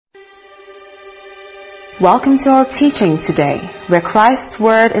Welcome to our teaching today, where Christ's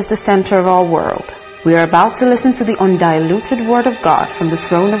Word is the center of our world. We are about to listen to the undiluted Word of God from the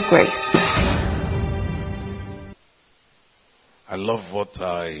throne of grace. I love what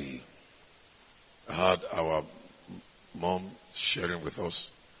I heard our mom sharing with us.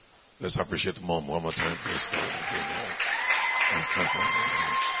 Let's appreciate mom one more time, please.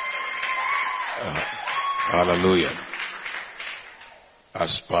 Hallelujah.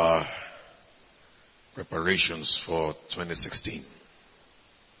 As per preparations for 2016,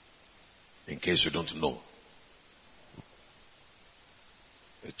 in case you don't know,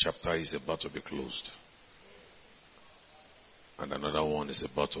 a chapter is about to be closed and another one is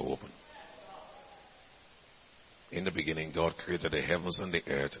about to open. In the beginning, God created the heavens and the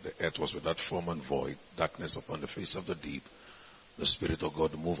earth. The earth was without form and void, darkness upon the face of the deep. The Spirit of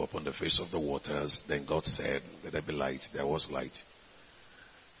God moved upon the face of the waters. Then God said, "Let there be light." There was light.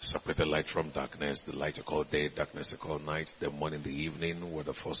 Separated light from darkness. The light are called day, darkness are called night. The morning, the evening were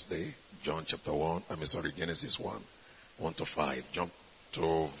the first day. Genesis 1 to 5. Jump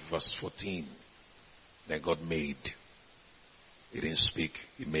to verse 14. Then God made. He didn't speak,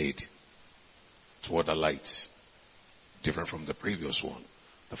 He made two other lights, different from the previous one.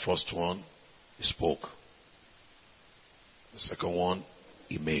 The first one, He spoke. The second one,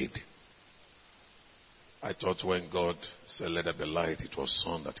 He made. I thought when God said, "Let there be light," it was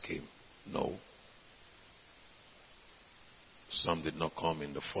sun that came. No. Sun did not come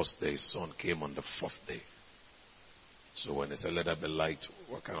in the first day. Sun came on the fourth day. So when He said, "Let there be light,"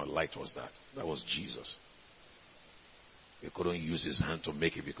 what kind of light was that? That was Jesus. He couldn't use His hand to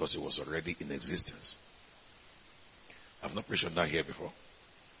make it because it was already in existence. I've not preached on that here before.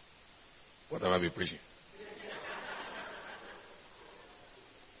 What have I been preaching?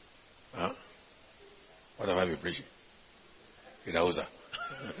 Huh? What have I been preaching? Idauza.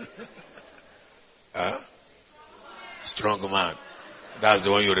 Huh? Strong man. That's the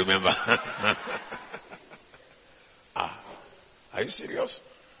one you remember. Are you serious?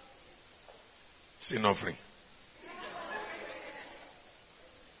 Sin offering.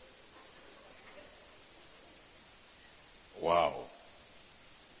 Wow.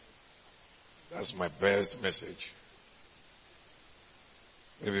 That's my best message.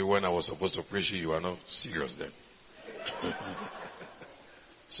 Maybe when I was supposed to preach you were not serious then.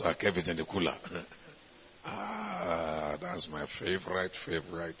 So I kept it in the cooler. That's my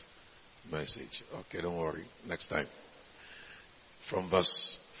favorite message. Okay, don't worry. Next time. From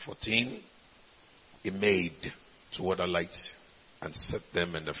verse 14, He made two other lights and set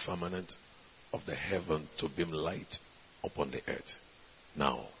them in the firmament of the heaven to beam light upon the earth.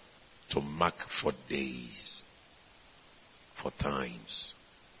 Now, to mark for days, for times,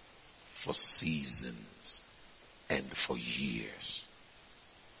 for seasons, and for years.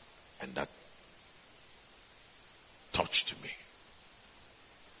 And that touched me.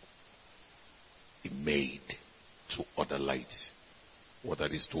 He made two other lights. What are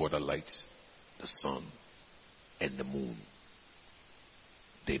these two other lights? The sun and the moon.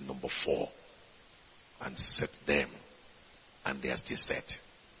 Day number 4. And set them. And they are still set.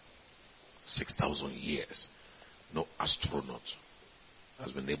 6,000 years. No astronaut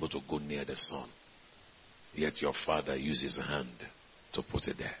has been able to go near the sun. Yet your Father used His hand to put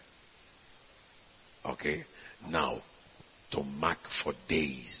it there. Okay? Now, to mark for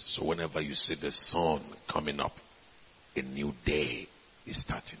days. So whenever you see the sun coming up, a new day is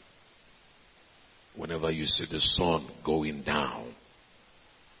starting. Whenever you see the sun going down,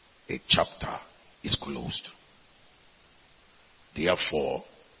 a chapter is closed. Therefore,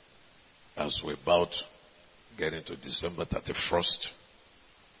 as we're about getting to December 31st,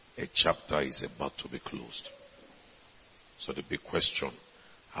 a chapter is about to be closed. So the big question,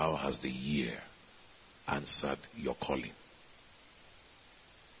 how has the year answered your calling?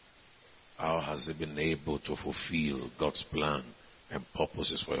 How has it been able to fulfill God's plan and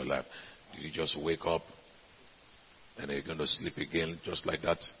purposes for your life? Did you just wake up and you're going to sleep again just like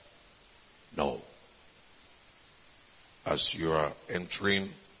that? No. As you are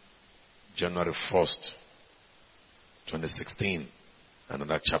entering January 1st, 2016,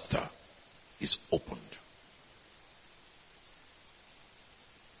 another chapter is opened.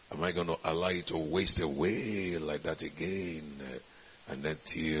 Am I going to allow you to waste away like that again? And then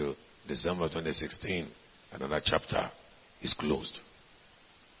till December 2016, another chapter is closed.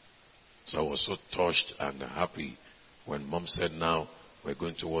 So I was so touched and happy when Mom said, now we're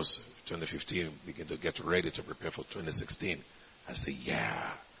going towards 2015, begin to get ready to prepare for 2016. I said,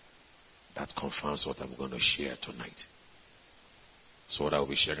 yeah, that confirms what I'm going to share tonight. So what I will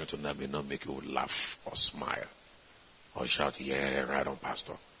be sharing tonight may not make you laugh or smile or shout, yeah, right on,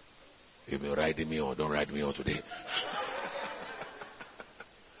 Pastor. You've been riding me or don't ride me on today.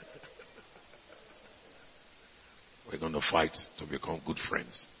 We're going to fight to become good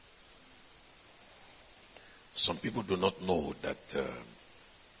friends. Some people do not know that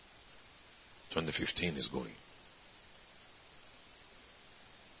 2015 is going.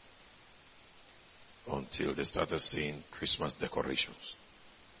 Until they started seeing Christmas decorations.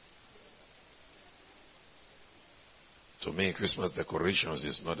 To me, Christmas decorations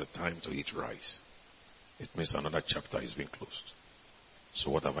is not a time to eat rice. It means another chapter is being closed.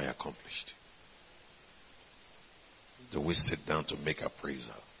 So what have I accomplished? Do we sit down to make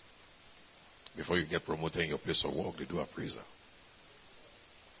appraisal? Before you get promoted in your place of work, they do appraisal.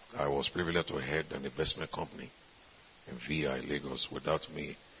 I was privileged to head an investment company in VI Lagos without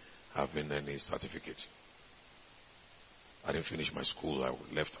me having any certificate. I didn't finish my school. I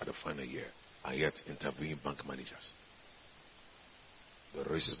left at the final year. I yet interviewing bank managers. The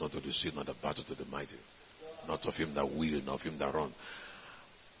race is not to the swift, not the battle to the mighty. Not of him that will, not of him that run.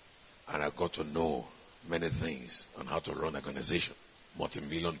 And I got to know many things on how to run an organization.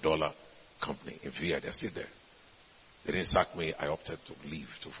 Multi-million-dollar company in VI. They're still there. They didn't sack me. I opted to leave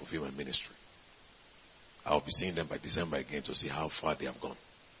to fulfill my ministry. I'll be seeing them by December again to see how far they have gone.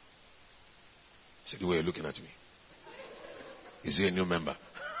 See the way you're looking at me. Is he a new member?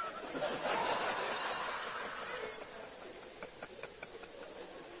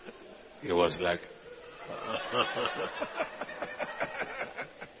 He was like,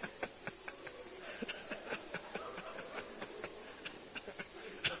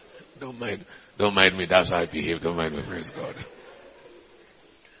 don't mind me. That's how I behave. Don't mind me. Praise God.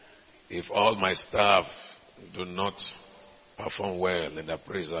 If all my staff do not perform well in the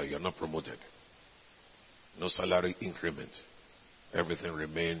appraisal, you're not promoted. No salary increment. Everything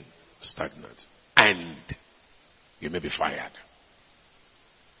remain stagnant. And you may be fired.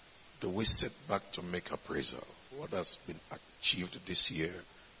 Do we sit back to make appraisal? What has been achieved this year?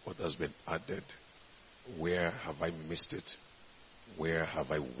 What has been added? Where have I missed it? Where have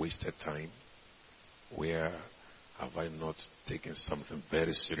I wasted time? Where have I not taken something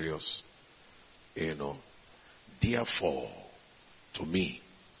very serious? You know. Therefore, to me,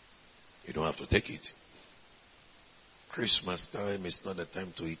 you don't have to take it. Christmas time is not the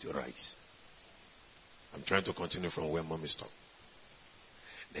time to eat rice. I'm trying to continue from where mommy stopped.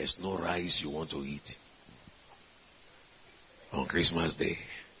 There's no rice you want to eat on Christmas Day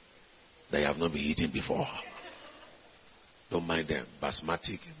that you have not been eating before. Don't mind them.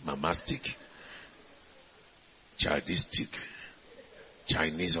 Basmatic, mamastic, chadistic,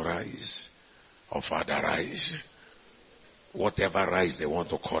 Chinese rice, or father rice. Whatever rice they want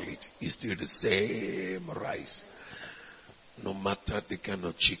to call it, it's still the same rice. No matter the kind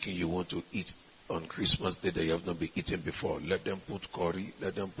of chicken you want to eat on Christmas Day that you have not been eating before, let them put curry,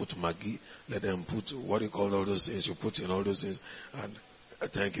 let them put Maggi, let them put, what do you call all those things? You put in all those things. And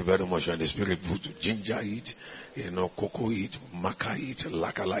thank you very much. And the Spirit put ginger it, cocoa it, maca it,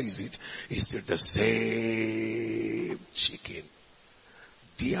 localize it. It's still the same chicken.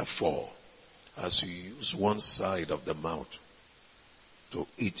 Therefore, as you use one side of the mouth to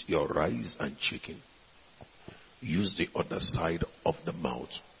eat your rice and chicken, use the other side of the mouth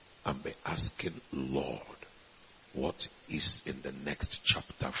and be asking, Lord, what is in the next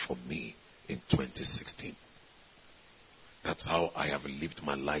chapter for me in 2016? That's how I have lived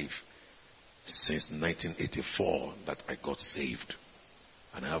my life since 1984 that I got saved.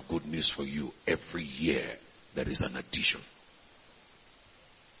 And I have good news for you. Every year there is an addition.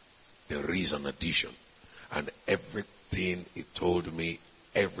 There is an addition. And everything he told me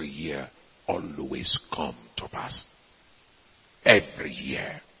every year always come to pass. Every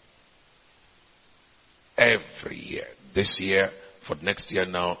year. Every year. This year, for next year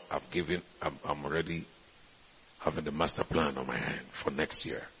now, I'm already having the master plan on my hand for next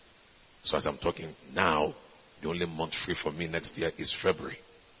year. So as I'm talking now, the only month free for me next year is February.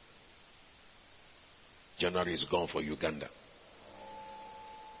 January is gone for Uganda.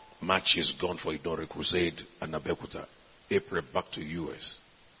 March is gone for Idori Crusade and Abeokuta. April back to US.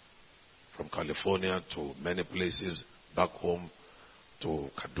 From California to many places, back home to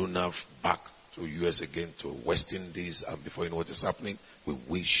Kaduna, back to US again, to West Indies, and before you know what is happening, we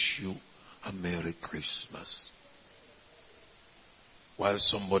wish you a Merry Christmas. While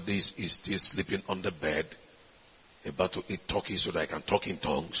somebody is still sleeping on the bed, about to eat turkey so that I can talk in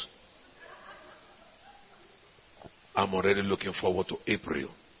tongues, I'm already looking forward to April,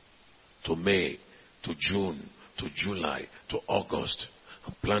 to May, to June, to July, to August.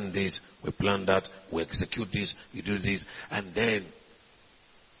 I plan this, we plan that, we execute this, we do this, and then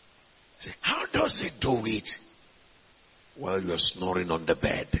say, how does it do it? While you're snoring on the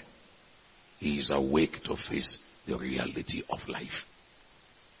bed. he is awake to face the reality of life.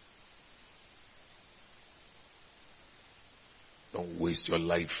 Don't waste your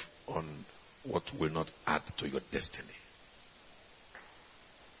life on what will not add to your destiny.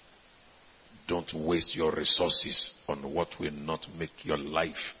 Don't waste your resources on what will not make your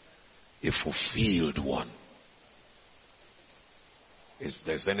life a fulfilled one. If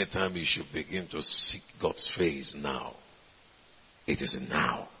there's any time you should begin to seek God's face now, it is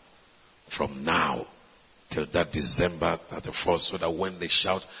now. From now till that December 31st, so that when they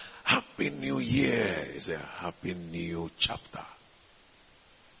shout, Happy New Year, it's a happy new chapter.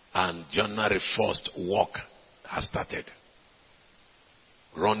 And January 1st walk has started.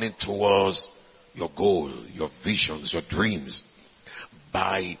 Running towards your goal, your visions, your dreams.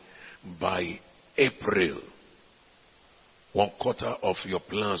 By April, 1/4 of your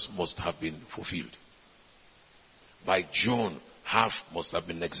plans must have been fulfilled. By June, half must have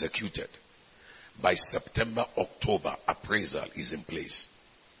been executed. By September, October, appraisal is in place.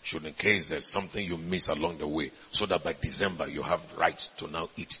 Should in case there's something you miss along the way, so that by December you have right to now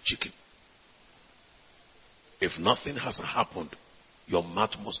eat chicken. If nothing has happened, your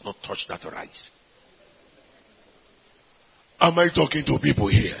mouth must not touch that rice. Am I talking to people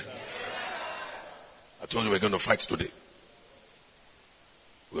here? I told you we're going to fight today.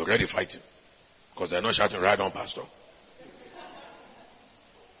 We're already fighting. Because they're not shouting right on, Pastor.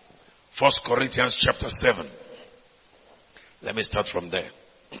 1 Corinthians chapter 7. Let me start from there.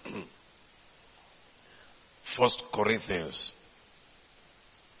 1 Corinthians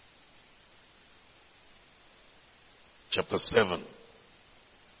chapter 7.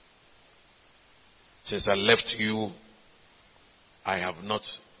 Since I left you, I have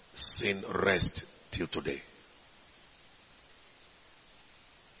not seen rest till today.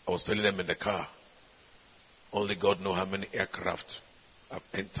 I was telling them in the car, only God knows how many aircraft have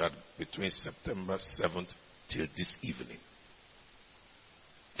entered between September 7th till this evening.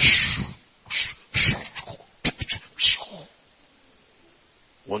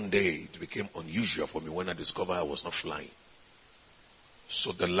 One day it became unusual for me when I discovered I was not flying.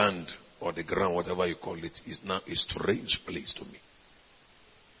 So the land or the ground, whatever you call it, is now a strange place to me.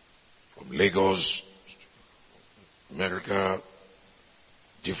 From Lagos, America,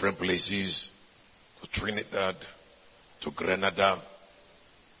 different places, to Trinidad, to Grenada,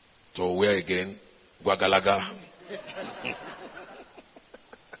 to where again? Guagalaga.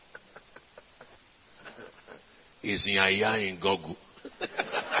 Is in Gogu.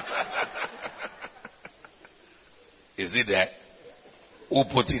 Is it there? Who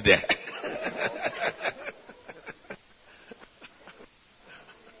put it there?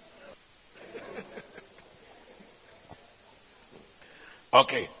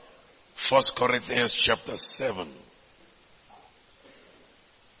 Okay. 1 Corinthians chapter 7.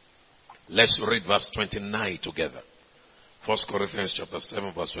 Let's read verse 29 together. 1 Corinthians chapter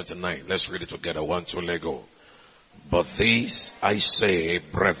 7 verse 29. Let's read it together. 1, 2, let go. But this I say,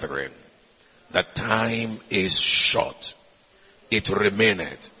 brethren, that time is short. It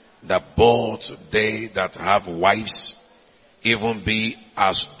remaineth that both they that have wives even be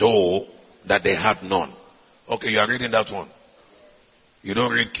as though that they had none. Okay, you are reading that one. You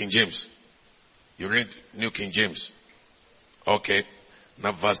don't read King James. You read New King James. Okay.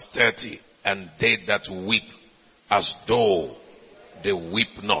 Now verse 30. And they that weep as though they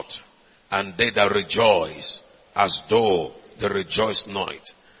weep not. And they that rejoice as though they rejoice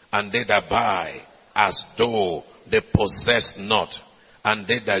not. And they that buy as though they possess not. And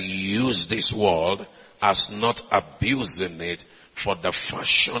they that use this world as not abusing it for the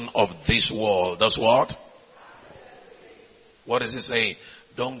fashion of this world. That's what? What is it saying?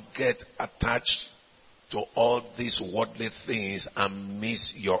 Don't get attached to all these worldly things and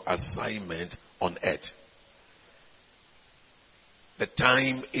miss your assignment on earth. The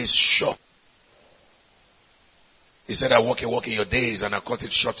time is short. He said, I walk in your days and I cut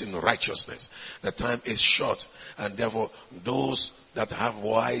it short in righteousness. The time is short, and therefore those that have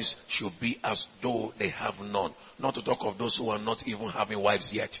wives should be as though they have none. Not to talk of those who are not even having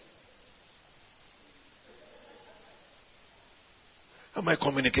wives yet. Am I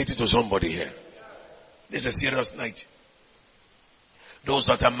communicating to somebody here? This is a serious night. Those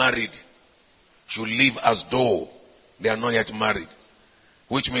that are married should live as though they are not yet married.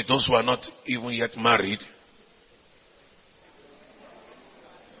 Which means those who are not even yet married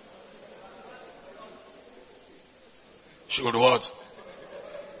should what?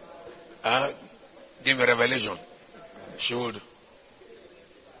 Give me a revelation. Should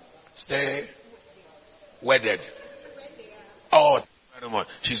stay wedded. Oh, very much.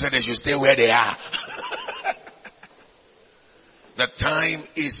 She said they should stay where they are. The time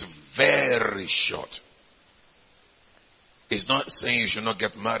is Very short. It's not saying you should not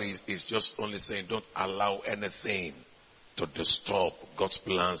get married. It's just only saying don't allow anything to disturb God's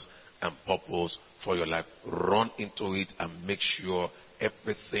plans and purpose for your life. Run into it and make sure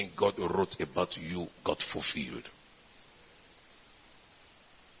everything God wrote about you got fulfilled.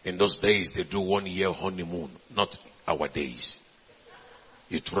 In those days, they do 1 year honeymoon, not our days.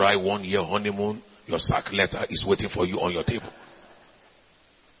 You try 1 year honeymoon, your sack letter is waiting for you on your table.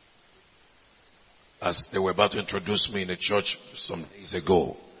 As they were about to introduce me in the church some days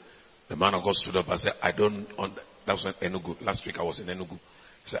ago, the man of God stood up and said, that was in Enugu. Last week I was in Enugu. He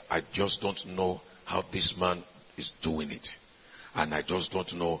said, I just don't know how this man is doing it. And I just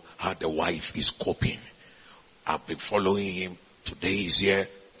don't know how the wife is coping. I've been following him. Today is here.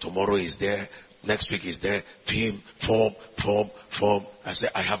 Tomorrow is there. Next week is there. Film, form. I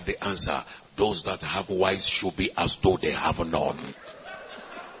said, I have the answer. Those that have wives should be as though they have none.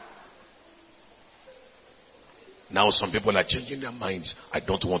 Now some people are changing their minds. I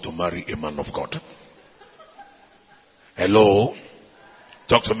don't want to marry a man of God. Hello?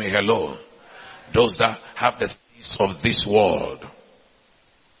 Talk to me, hello. Those that have the things of this world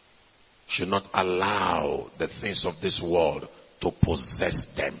should not allow the things of this world to possess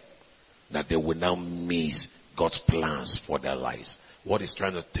them, that they will now miss God's plans for their lives. What he's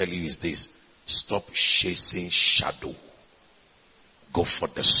trying to tell you is this: stop chasing shadow. Go for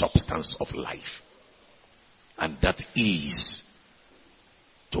the substance of life. And that is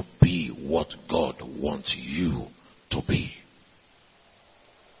to be what God wants you to be.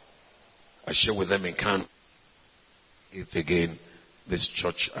 I shared with them in Cannes. It's again, this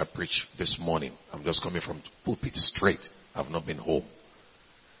church I preached this morning. I'm just coming from pulpit straight. I've not been home.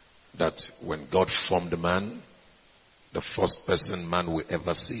 That when God formed man, the first person man will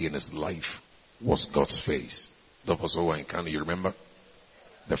ever see in his life was God's face. Those of us who were in Cannes, you remember?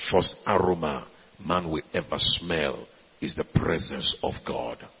 The first aroma man will ever smell is the presence of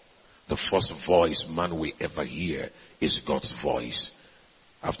God. The first voice man will ever hear is God's voice.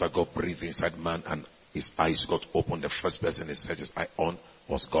 After God breathed inside man and his eyes got opened, the first person he set his eye on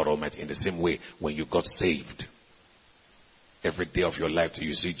was God Almighty. In the same way, when you got saved, every day of your life till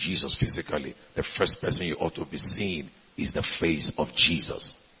you see Jesus physically, the first person you ought to be seeing is the face of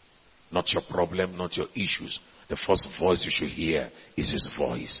Jesus. Not your problem, not your issues. The first voice you should hear is his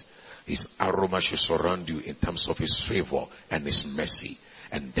voice. His aroma should surround you in terms of his favor and his mercy.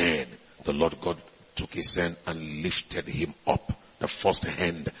 And then the Lord God took his hand and lifted him up. The first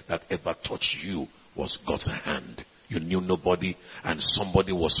hand that ever touched you was God's hand. You knew nobody, and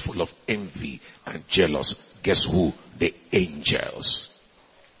somebody was full of envy and jealous. Guess who? The angels.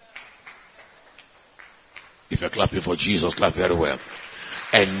 If you're clapping for Jesus, clap very well.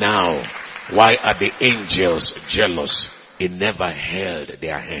 And now, why are the angels jealous? He never held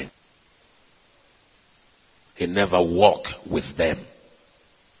their hand. He never walked with them.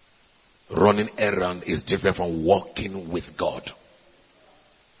 Running errand is different from walking with God.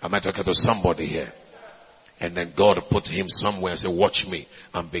 Am I talking to somebody here? And then God put him somewhere and said, watch me,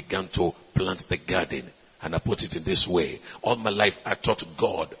 and began to plant the garden. And I put it in this way. All my life I thought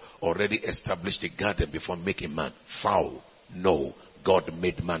God already established the garden before making man. Foul. No. God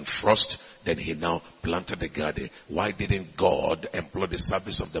made man first, then he now planted the garden. Why didn't God employ the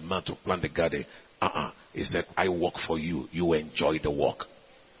service of the man to plant the garden? He said, I work for you. You enjoy the work.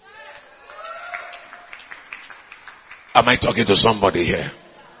 Am I talking to somebody here?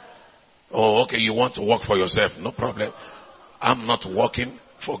 Oh, okay, you want to work for yourself. No problem. I'm not working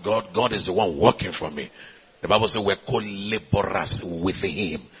for God. God is the one working for me. The Bible says we're co-laborers with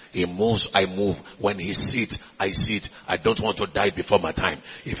him. He moves, I move. When he sits, I sit. I don't want to die before my time.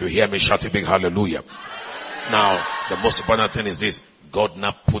 If you hear me shout a big hallelujah. Now, the most important thing is this. God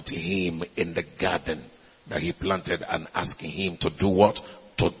now put him in the garden that he planted and asking him to do what?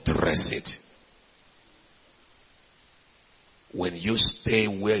 To dress it. When you stay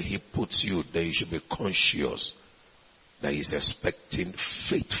where he puts you, then you should be conscious that he's expecting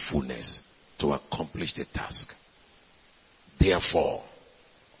faithfulness to accomplish the task. Therefore,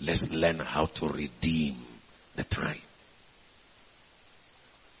 let's learn how to redeem the time.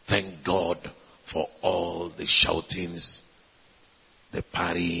 Thank God for all the shoutings, the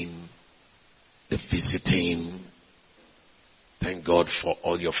partying, the visiting. Thank God for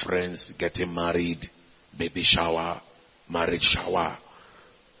all your friends getting married, baby shower, marriage shower,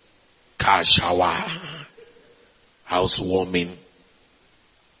 car shower, housewarming.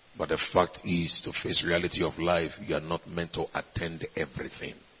 But the fact is, to face reality of life, you are not meant to attend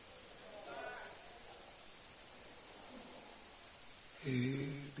everything. Hey,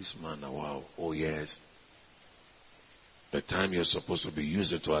 this man, wow. Oh yes. The time you're supposed to be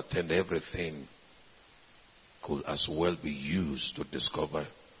using to attend everything could as well be used to discover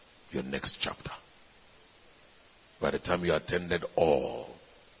your next chapter. By the time you attended all,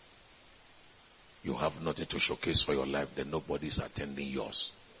 you have nothing to showcase for your life, then nobody's attending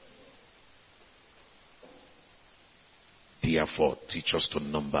yours. Therefore, teach us to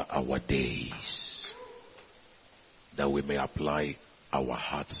number our days, that we may apply our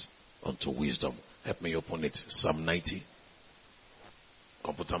hearts unto wisdom. Help me open it. Psalm 90.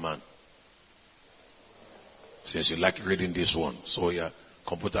 Computer man. Since you like reading this one, so yeah,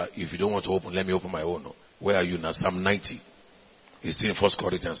 computer, if you don't want to open, let me open my own. Where are you now? Psalm 90. It's still in 1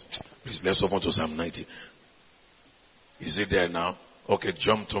 Corinthians. Please, let's open to Psalm 90. Is it there now? Okay,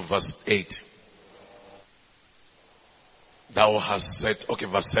 jump to verse 8. Thou hast said, okay,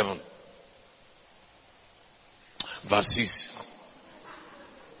 verse 7. Verse 6.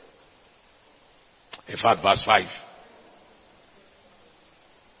 In fact, verse 5.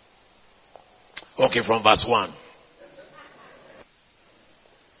 Okay, from verse 1.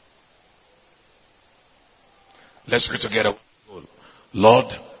 Let's read together.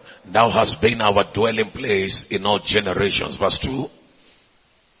 Lord, thou hast been our dwelling place in all generations. Verse 2.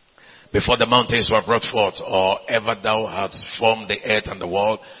 Before the mountains were brought forth, or ever thou hast formed the earth and the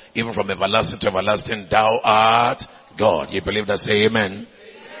world, even from everlasting to everlasting, thou art God. You believe that? Say amen.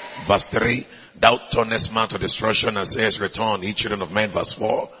 Amen. Verse 3. Thou turnest man to destruction and sayest, return, ye children of men. Verse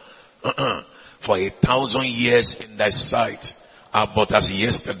 4. For 1,000 years in thy sight are but as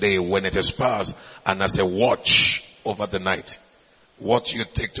yesterday when it is past, and as a watch over the night. What you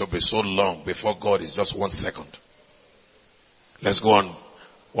take to be so long before God is just 1 second. Let's go on.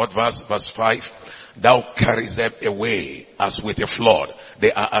 What verse? Verse 5. Thou carries them away as with a flood.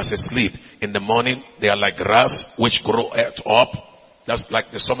 They are as a sleep. In the morning, they are like grass which groweth up. That's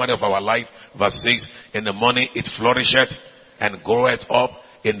like the summary of our life. Verse 6. In the morning, it flourisheth and groweth up.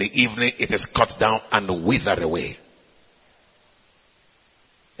 In the evening, it is cut down and withered away.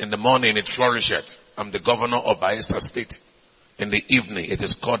 In the morning, it flourisheth. I'm the governor of Bayelsa State. In the evening, it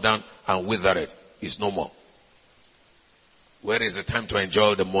is cut down and withered. It's no more. Where is the time to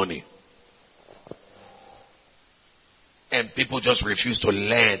enjoy the money? And people just refuse to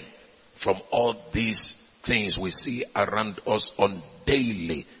learn from all these things we see around us on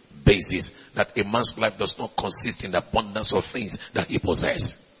daily basis, that a man's life does not consist in the abundance of things that he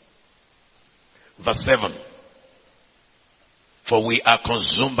possesses. Verse 7. For we are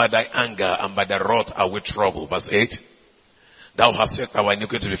consumed by thy anger, and by thy wrath are we troubled. Verse 8. Thou hast set our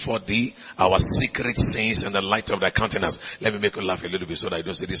iniquity before thee, our secret sins in the light of thy countenance. Let me make you laugh a little bit so that I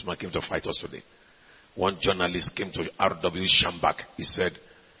don't say this man came to fight us today. One journalist came to R.W. Shambach. He said,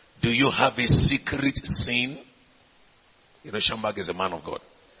 do you have a secret sin? You know, Shambach is a man of God.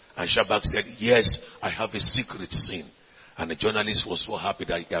 And Shambach said, yes, I have a secret sin. And the journalist was so happy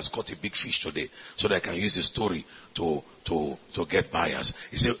that he has caught a big fish today, so that I can use the story to get buyers.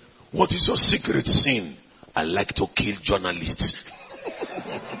 He said, what is your secret sin? I like to kill journalists.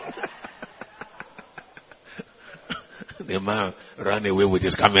 The man ran away with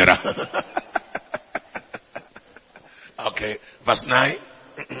his camera. Okay, verse 9.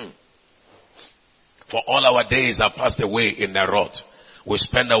 For all our days are passed away in the wrath. We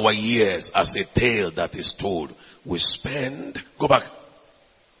spend our years as a tale that is told. We spend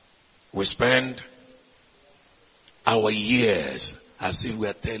our years as if we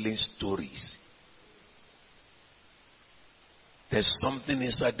are telling stories. There's something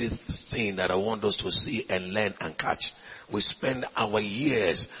inside this thing that I want us to see and learn and catch. We spend our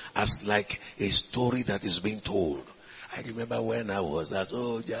years as like a story that is being told. I remember when I was a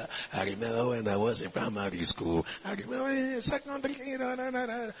soldier. I remember when I was in primary school. I remember in secondary.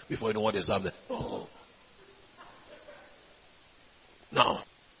 Before you know what is happening. Oh. Now,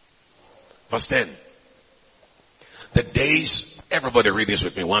 verse 10. The days, everybody read this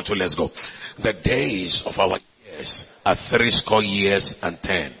with me. 1, 2, let's go. The days of our years are 80 years and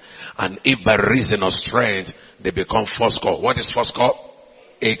 10. And if by reason of strength they become 80. What is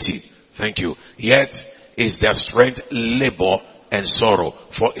 80? Thank you. Yet is their strength labor and sorrow,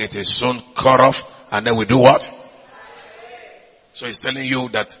 for it is soon cut off, and then we do what? So he's telling you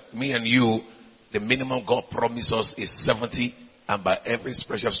that me and you, the minimum God promises us is 70, and by every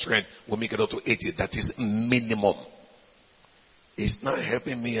special strength we make it up to 80. That is minimum. It's not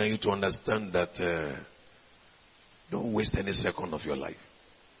helping me and you to understand that don't waste any second of your life.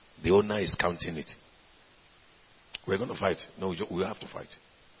 The owner is counting it. We're going to fight. No, we have to fight.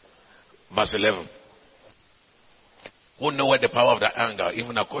 Verse 11. Who know where the power of the anger,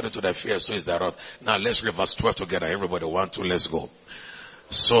 even according to the fear, so is the wrath. Now let's read verse 12 together. Everybody, 1, 2, let's go.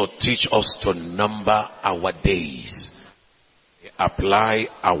 So teach us to number our days, apply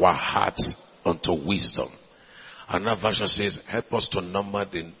our hearts unto wisdom. Another version says, help us to number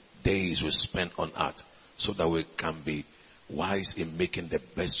the days we spend on earth so that we can be wise in making the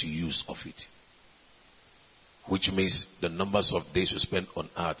best use of it. Which means the numbers of days we spend on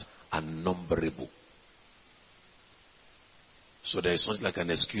earth are numberable. So there is something like an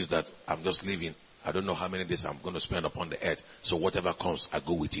excuse that I'm just living. I don't know how many days I'm going to spend upon the earth. So whatever comes, I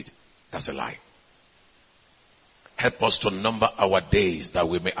go with it. That's a lie. Help us to number our days that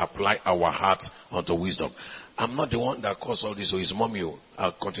we may apply our hearts unto wisdom. I'm not the one that caused all this. So it's mommy.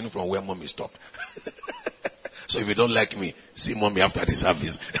 I'll continue from where mommy stopped. So if you don't like me, see mommy after the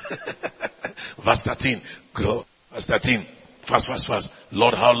service. Verse 13. Go. Verse 13. Fast.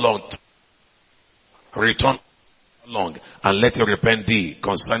 Lord, how long? Return long, and let him repent thee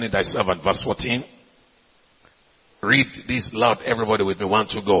concerning thy servant. Verse 14. Read this loud, everybody with me. 1,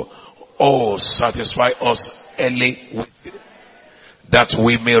 2, go. Oh, satisfy us early with it, that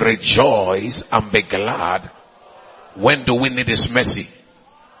we may rejoice and be glad. When do we need his mercy?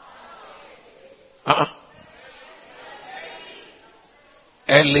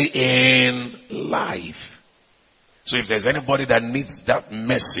 Early in life. So if there's anybody that needs that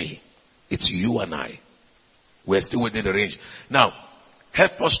mercy, it's you and I. We're still within the range. Now,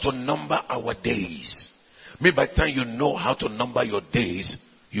 help us to number our days. Maybe by the time you know how to number your days,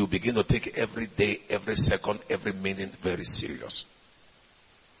 you begin to take every day, every second, every minute very serious.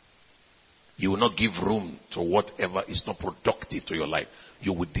 You will not give room to whatever is not productive to your life.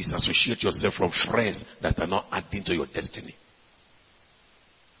 You will disassociate yourself from friends that are not adding to your destiny.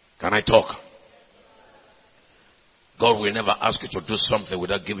 Can I talk? God will never ask you to do something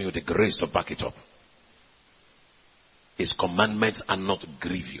without giving you the grace to back it up. His commandments are not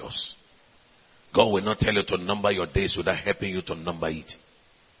grievous. God will not tell you to number your days without helping you to number it.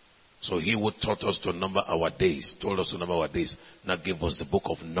 So he who taught us to number our days, told us to number our days, now give us the book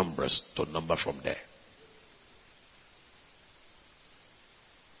of Numbers to number from there.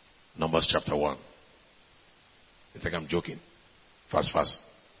 Numbers chapter 1. You think I'm joking? Fast.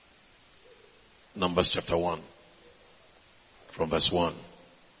 Numbers chapter 1. From verse 1.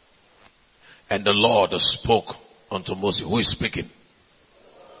 And the Lord spoke unto Moses. Who is speaking?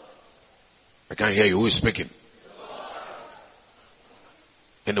 I can't hear you. Who is speaking?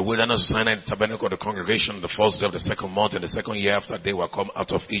 In the wilderness of Sinai, in the tabernacle of the congregation, the first day of the second month, and the second year after they were come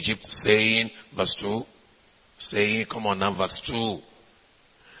out of Egypt, saying, verse 2, saying, come on now, verse 2.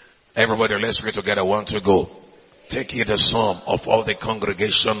 Everybody, let's read together. 1, 2, go. Take ye the sum of all the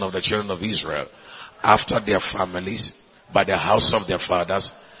congregation of the children of Israel, after their families, by the house of their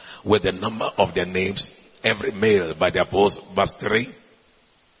fathers, with the number of their names, every male by their post. Verse 3.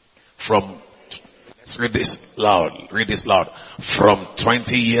 Let's read this loud. From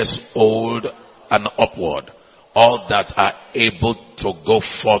 20 years old and upward, all that are able to go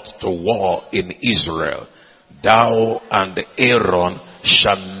forth to war in Israel, thou and Aaron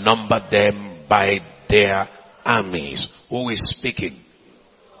shall number them by their armies. Who is speaking?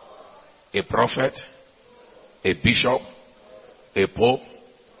 A prophet? A bishop? A pope?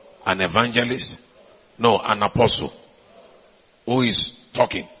 An evangelist? No, an apostle. Who is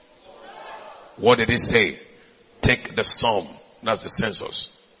talking? What did he say? Take the sum, that's the census,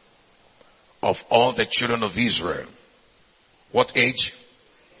 of all the children of Israel. What age?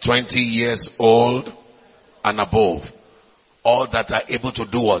 20 years old and above. All that are able to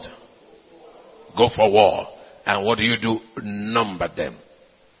do what? Go for war. And what do? Number them.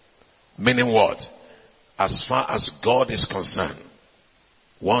 Meaning what? As far as God is concerned,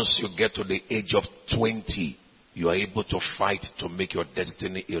 once you get to the age of 20, you are able to fight to make your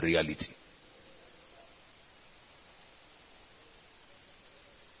destiny a reality.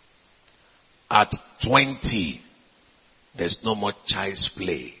 At 20, there's no more child's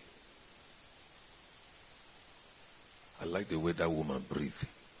play. I like the way that woman breathes.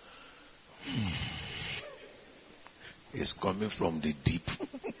 It's coming from the deep.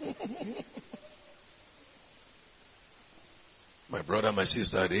 My brother, my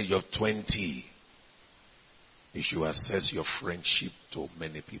sister, at the age of 20, you should assess your friendship to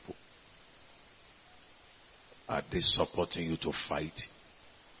many people. Are they supporting you to fight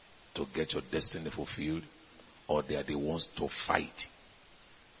to get your destiny fulfilled, or they are the ones to fight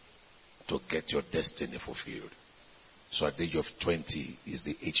to get your destiny fulfilled? So at the age of 20 is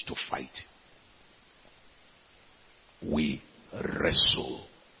the age to fight. We wrestle,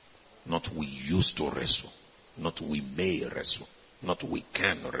 not we used to wrestle, not we may wrestle, not we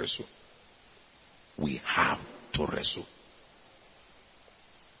can wrestle. We have to wrestle.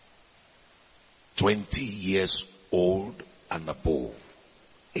 20 years old and above,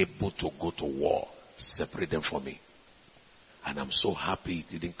 able to go to war, separate them from me. And I'm so happy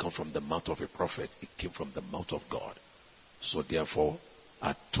it didn't come from the mouth of a prophet. It came from the mouth of God. So therefore,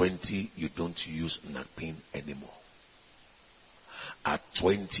 at 20, you don't use napkin anymore. At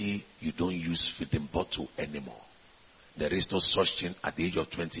 20, you don't use feeding bottle anymore. There is no such thing at the age of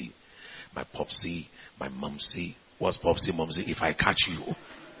 20. My popsy, my mumsy. What's popsy, mumsy? If I catch you.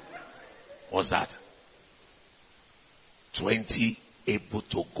 What's that? 20, able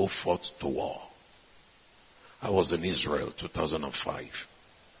to go forth to war. I was in Israel 2005.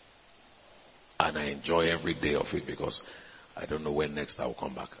 And I enjoy every day of it because I don't know when next I will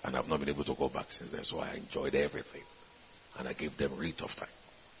come back. And I've not been able to go back since then. So I enjoyed everything. And I gave them really tough time.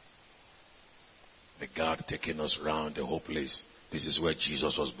 The guard taking us around the whole place. This is where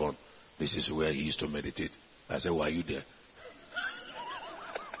Jesus was born. This is where he used to meditate. I said, why are you there?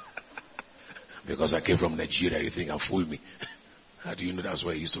 Because I came from Nigeria, you think I fooled me. How do you know that's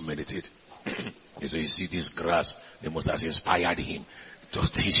where he used to meditate? He said, you see this grass, they must have inspired him to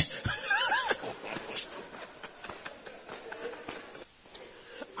teach.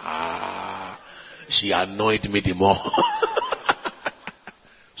 She annoyed me the more.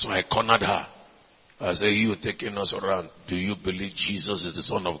 So I cornered her. I said, you taking us around, do you believe Jesus is the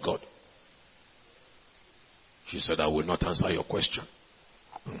Son of God? She said, I will not answer your question.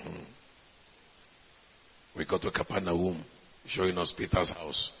 Mm-hmm. We got to Capernaum, showing us Peter's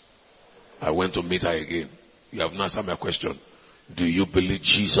house. I went to meet her again. You have not answered my question. Do you believe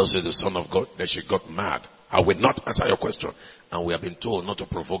Jesus is the Son of God? Then she got mad. I will not answer your question. And we have been told not to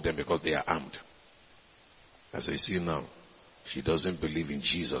provoke them because they are armed. I say, see now, she doesn't believe in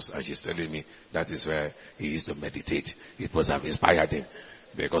Jesus. And she's telling me that is where he used to meditate. It must have inspired him.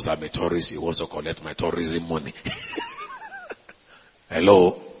 Because I'm a tourist, he wants to collect my tourism money.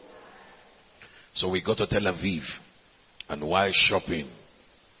 Hello? So we go to Tel Aviv. And while shopping,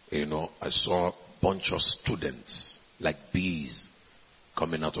 I saw a bunch of students, like bees,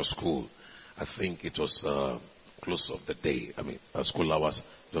 coming out of school. I think it was close of the day. School hours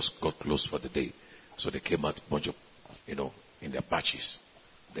just got closed for the day. So they came out, a bunch of, in their batches.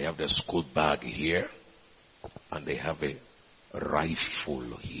 They have their school bag here, and they have a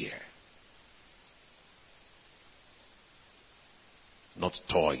rifle here. Not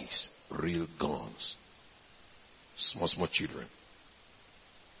toys, real guns. Small children.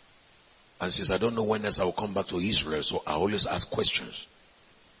 And since I don't know when else I will come back to Israel, so I always ask questions.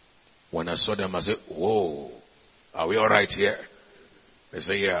 When I saw them, I said, whoa, are we all right here? They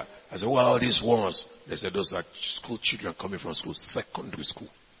say, yeah. I said, what are these ones? They said, those are school children coming from school, secondary school.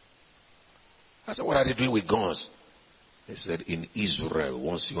 I said, what are they doing with guns? They said, in Israel,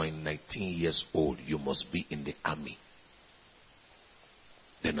 once you are 19 years old, you must be in the army.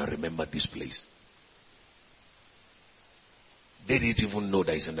 Then I remember this place. They didn't even know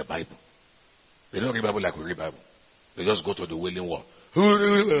that it's in the Bible. They don't read Bible like we read Bible. They just go to the Wailing Wall.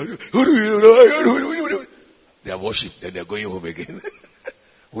 They are worship, then they're going home again.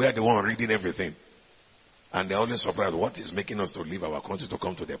 We are the one reading everything. And they're always surprised, what is making us to leave our country to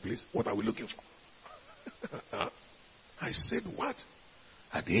come to their place? What are we looking for? I said, what?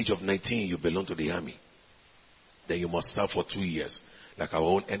 At the age of 19, you belong to the army. Then you must serve for 2 years, like our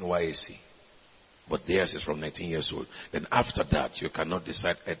own NYSC. But theirs is from 19 years old. Then after that, you cannot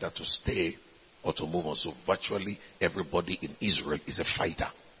decide either to stay or to move on. So virtually everybody in Israel is a fighter.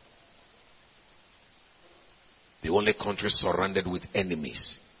 The only country surrounded with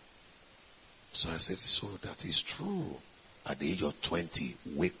enemies. So I said, so that is true. At the age of 20,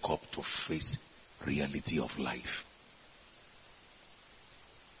 wake up to face reality of life.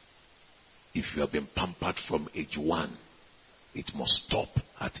 If you have been pampered from age 1, it must stop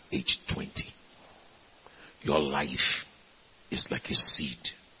at age 20. Your life is like a seed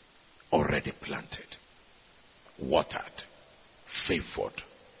already planted, watered, favored,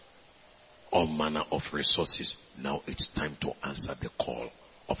 all manner of resources. Now it's time to answer the call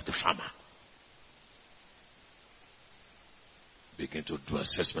of the farmer. Begin to do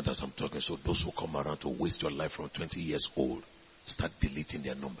assessment as I'm talking. So those who come around to waste your life from 20 years old, start deleting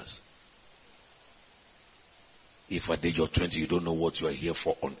their numbers. If at the age of 20 you don't know what you are here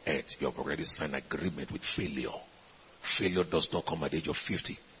for on earth, you have already signed agreement with failure. Failure does not come at the age of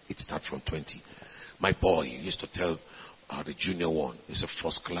 50. It starts from 20. My boy used to tell the junior one, it's a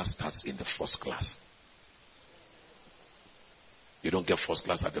first class starts in the first class. You don't get first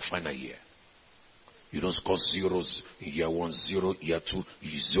class at the final year. You don't score zeros in year 1, 0, year 2,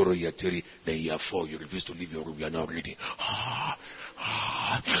 0, year 3, then year 4, you refuse to leave your room, you are now reading.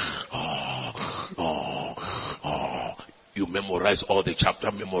 You memorize all the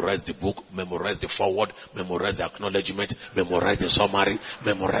chapter, memorize the book, memorize the forward, memorize the acknowledgement, memorize the summary,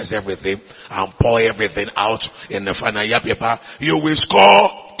 memorize everything, and pour everything out in the final year paper. You will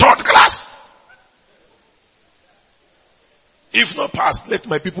score third class. If not passed, let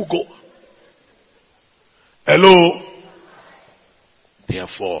my people go. Hello?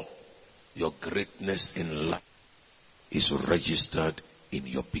 Therefore, your greatness in life is registered in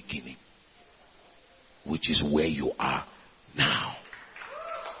your beginning, which is where you are now.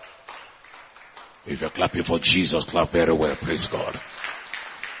 If you're clapping for Jesus, clap very well. Praise God.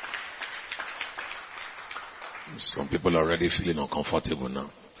 Some people are already feeling uncomfortable now.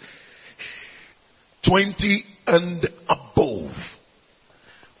 20 and above.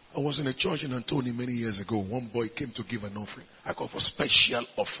 I was in a church in Antony many years ago. One boy came to give an offering. I called for special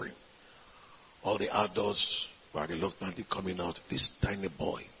offering. All the adults were reluctantly coming out. This tiny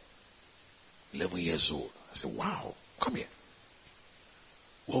boy, 11 years old. I said, wow, come here.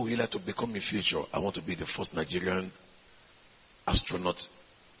 What would you like to become in future? I want to be the first Nigerian astronaut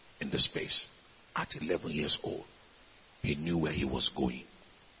in the space. At 11 years old, he knew where he was going.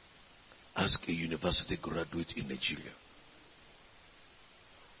 Ask a university graduate in Nigeria,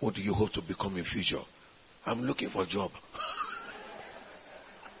 what do you hope to become in future? I'm looking for a job.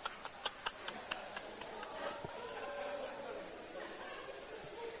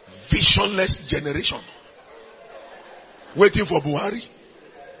 Visionless generation. Waiting for Buhari.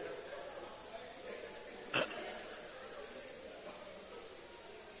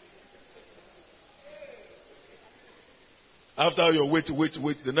 After your wait,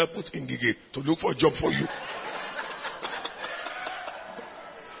 then I put Ngige to look for a job for you.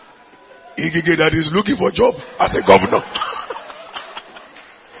 Ngige that is looking for a job as a governor.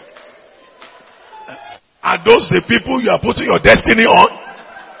 Are those the people you are putting your destiny on?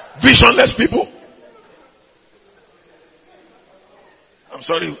 Visionless people. I'm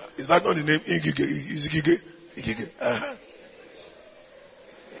sorry, is that not the name? Ngige. Uh-huh.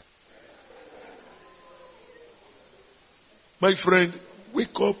 My friend, wake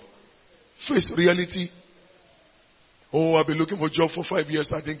up, face reality. Oh, I've been looking for a job for 5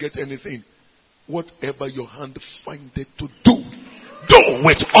 years, I didn't get anything. Whatever your hand findeth to do, do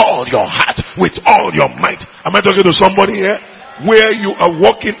with all your heart, with all your might. Am I talking to somebody here? Where you are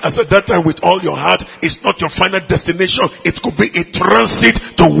walking at that time with all your heart is not your final destination. It could be a transit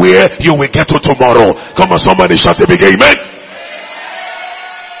to where you will get to tomorrow. Come on, somebody shout a big amen.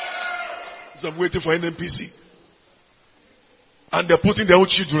 So I'm waiting for NMPC. And they're putting their own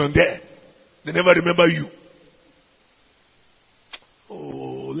children there. They never remember you.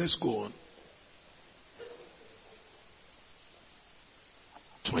 Oh, let's go on.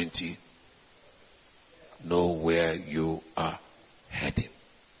 20. Know where you are heading.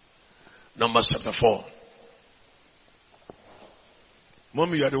 Numbers chapter 4.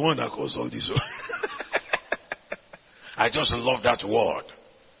 Mommy, you are the one that caused all this. I just love that word.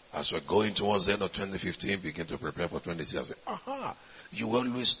 As we're going towards the end of 2015, begin to prepare for 2016. I say, aha, you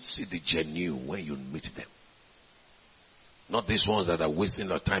always see the genuine when you meet them. Not these ones that are wasting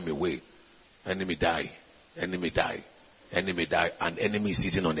their time away. Enemy die, enemy die, enemy die, and enemy is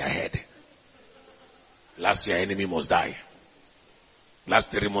sitting on their head. Last year, enemy must die.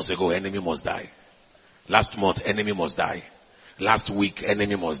 Last 3 months ago, enemy must die. Last month, enemy must die. Last week,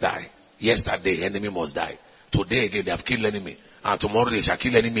 enemy must die. Yesterday, enemy must die. Today again, they have killed enemy. And tomorrow they shall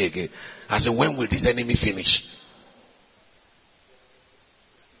kill enemy again. I said, when will this enemy finish?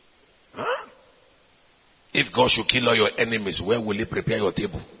 Huh? If God should kill all your enemies, where will he prepare your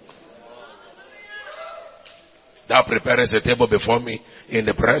table? Thou preparest a table before me in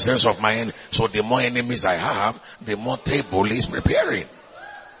the presence of my enemy. So the more enemies I have, the more table he's preparing.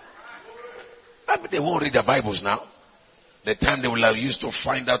 I mean, they won't read the Bibles now. The time they will have used to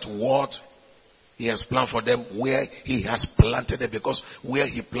find out what he has planned for them, where he has planted them, because where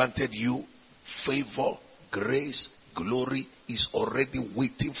he planted you, favor, grace, glory is already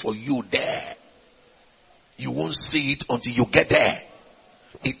waiting for you there. You won't see it until you get there.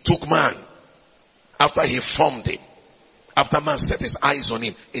 It took man, after he formed him, after man set his eyes on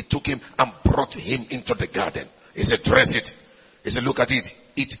him, it took him and brought him into the garden. He said, dress it. He said, look at it.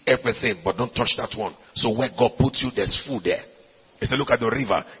 Eat everything, but don't touch that one. So where God puts you, there's food there. He said, look at the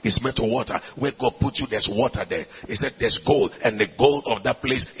river. It's meant to water. Where God put you, there's water there. He said, there's gold. And the gold of that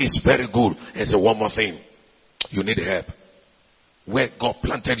place is very good. He said, one more thing. You need help. Where God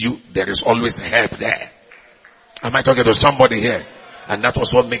planted you, there is always help there. Am I talking to somebody here? And that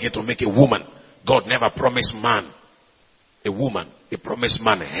was what made it to make a woman. God never promised man a woman. He promised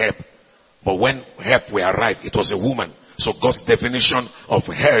man help. But when help will arrive, it was a woman. So God's definition of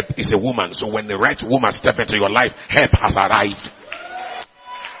help is a woman. So when the right woman steps into your life, help has arrived.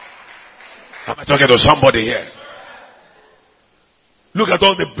 Am I talking to somebody here? Look at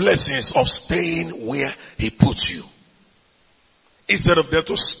all the blessings of staying where he puts you. Instead of them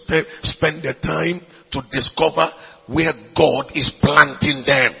to spend their time to discover where God is planting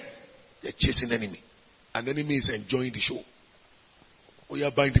them. They're chasing enemy. And the enemy is enjoying the show. Oh,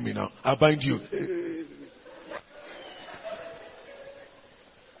 you're binding me now. I'll bind you.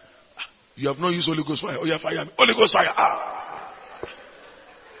 You have not used Holy Ghost fire. Oh, you have fire. Holy Ghost fire. Ah.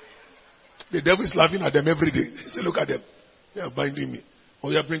 The devil is laughing at them every day. Say, look at them. They are binding me. Oh,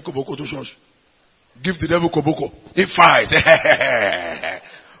 you are bringing koboko to church. Give the devil koboko. He fires.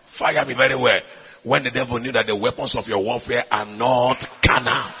 Fire me very well. When the devil knew that the weapons of your warfare are not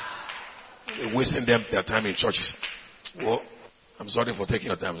carnal. They're wasting their time in churches. Well, I'm sorry for taking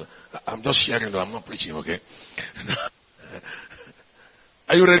your time. I'm just sharing though. I'm not preaching, okay?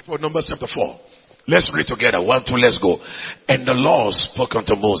 Are you ready for Numbers chapter 4? Let's read together. 1, 2, let's go. And the Lord spoke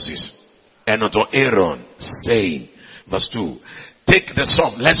unto Moses and unto Aaron, saying, verse 2, take the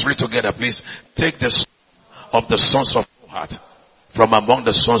sum. Let's read together, please. Take the sum of the sons of Kohath from among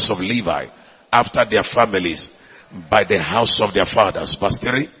the sons of Levi, after their families, by the house of their fathers. Verse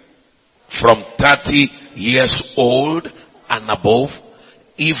 3, from 30 years old and above,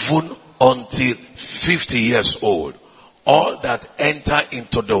 even until 50 years old, all that enter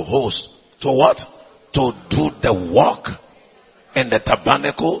into the host, to what? To do the work in the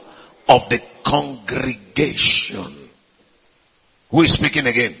tabernacle of the congregation. Who is speaking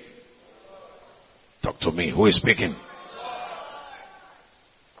again? Talk to me. Who is speaking?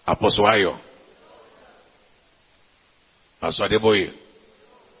 Apostle Ayo. Pastor Adeboye.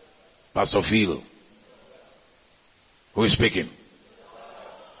 Pastor Phil. Who is speaking?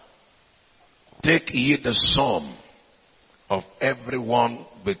 Take ye the sum of everyone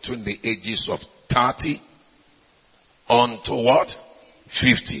between the ages of 30 unto what?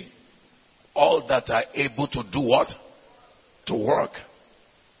 50. All that are able to do what? To work.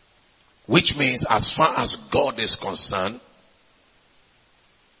 Which means, as far as God is concerned,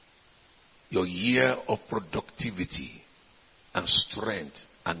 your year of productivity and strength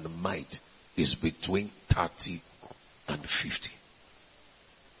and might is between 30 and 50.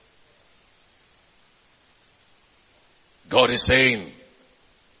 God is saying,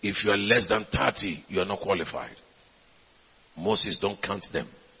 if you are less than 30, you are not qualified. Moses, don't count them.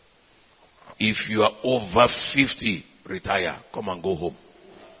 If you are over 50, retire. Come and go home.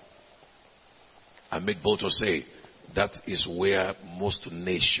 I make bold to say, that is where most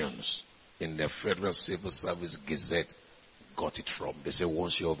nations in the Federal Civil Service Gazette got it from. They say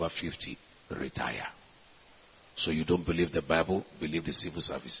once you're over 50, retire. So you don't believe the Bible, believe the civil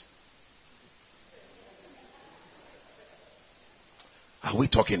service. Are we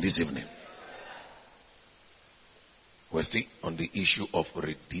talking this evening? We're still on the issue of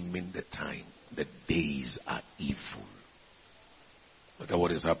redeeming the time. The days are evil. Look at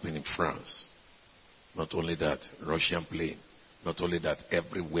what is happening in France. Not only that, Russian plane. Not only that,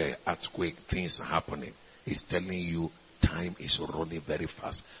 everywhere, earthquake, things are happening. He's telling you time is running very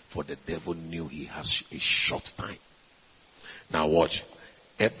fast. For the devil knew he has a short time. Now watch.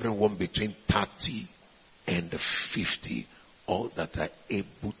 Everyone between 30 and 50, all that are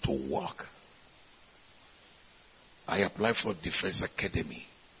able to work. I applied for Defense Academy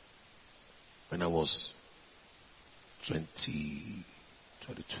when I was 22.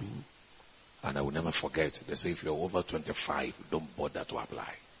 And I will never forget. They say if you're over 25, don't bother to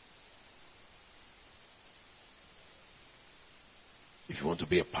apply. If you want to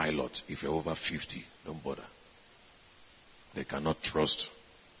be a pilot, if you're over 50, don't bother. They cannot trust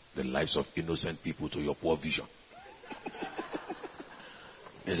the lives of innocent people to your poor vision.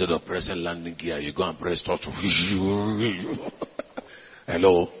 Instead of pressing landing gear, you go and press touch.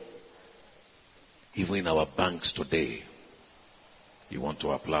 Hello? Even in our banks today, you want to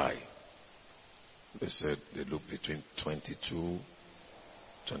apply. They said they look between 22,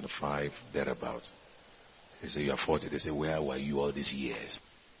 25, thereabout. They say you are 40. They say, where were you all these years?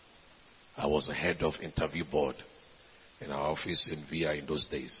 I was the head of interview board in our office in VI in those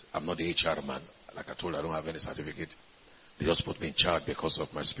days. I'm not the HR man. Like I told you, I don't have any certificate. They just put me in charge because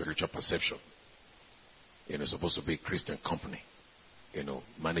of my spiritual perception. It's supposed to be a Christian company.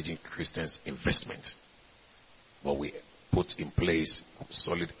 Managing Christians' investment. But we put in place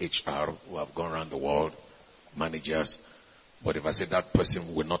solid HR who have gone around the world, managers. But if I say that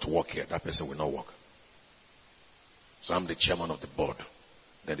person will not work here, that person will not work. So I'm the chairman of the board.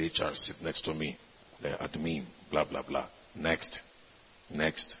 Then the HR sit next to me, the admin, blah, blah, blah. Next.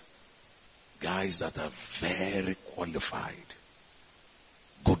 guys that are very qualified,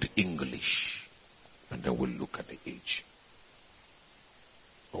 good English, and then we'll look at the age.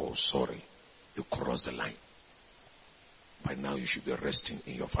 Oh, sorry, you crossed the line. By now you should be resting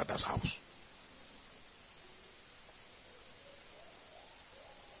in your father's house.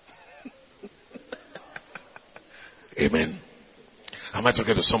 Amen. Am I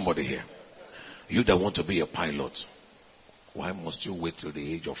talking to somebody here? You that want to be a pilot, why must you wait till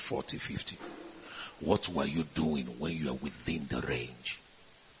the age of 40, 50? What were you doing when you are within the range?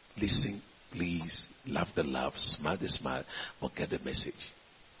 Listen, please, laugh the laugh, smile the smile, but get the message.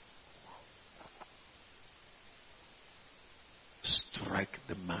 Strike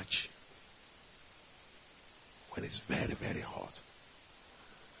the match when it's very, very hot.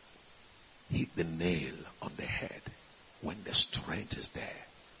 Hit the nail on the head when the strength is there.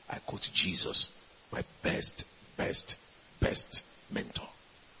 I quote Jesus, my best mentor.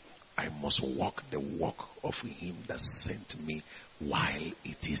 I must walk the walk of him that sent me while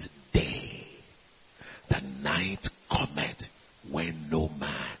it is day. The night cometh when no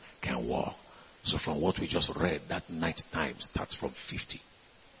man can walk. So from what we just read, that night time starts from 50.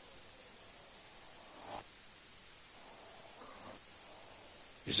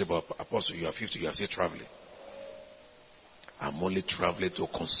 You say, but Apostle, you are 50, you are still traveling. I'm only traveling to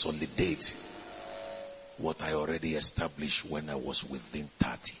consolidate what I already established when I was within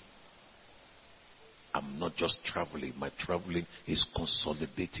 30. I'm not just traveling. My traveling is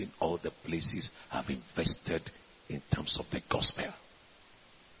consolidating all the places I've invested in terms of the gospel.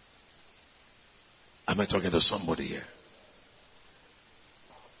 Am I talking to somebody here?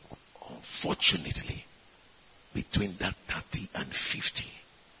 Unfortunately, between that 30 and 50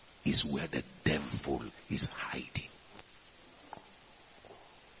 is where the devil is hiding.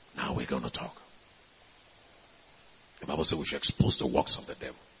 Now we're going to talk. The Bible says we should expose the works of the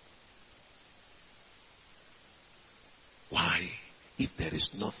devil. Why? If there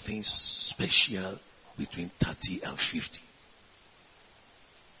is nothing special between 30 and 50,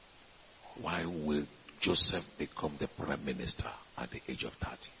 why will Joseph become the prime minister at the age of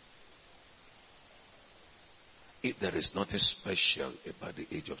 30? If there is nothing special about the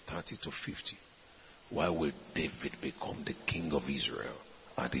age of 30 to 50, why will David become the king of Israel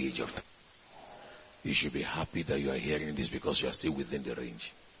at the age of 30? You should be happy that you are hearing this because you are still within the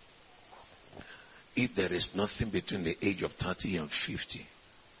range. If there is nothing between the age of 30 and 50,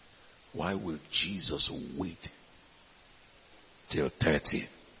 why will Jesus wait till 30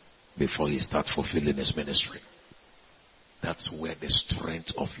 before he starts fulfilling his ministry? That's where the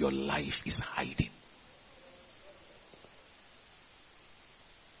strength of your life is hiding.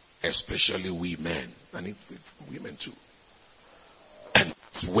 Especially we men, and women too. And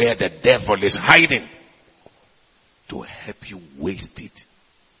that's where the devil is hiding to help you waste it,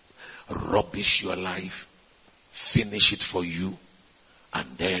 rubbish your life, finish it for you,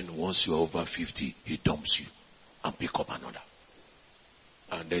 and then once you're over 50, he dumps you and pick up another.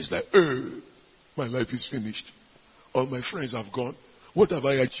 And then it's like, my life is finished. All my friends have gone. What have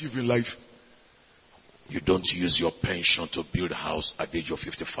I achieved in life? You don't use your pension to build a house at the age of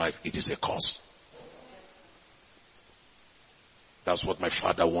 55. It is a curse. That's what my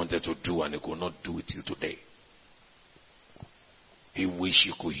father wanted to do, and he could not do it till today. He wished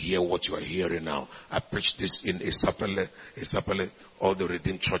you could hear what you are hearing now. I preached this in Isapele, all the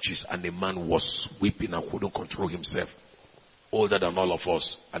redeemed churches, and the man was weeping and couldn't control himself. Older than all of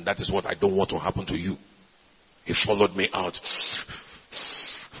us. And that is what I don't want to happen to you. He followed me out.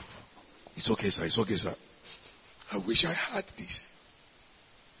 It's okay, sir. It's okay, sir. I wish I had this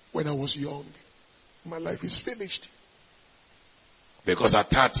when I was young. My life is finished. Because at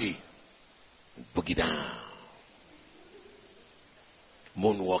 30, boogie down.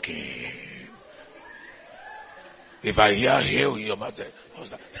 Moonwalking. If I hear hail in your mouth,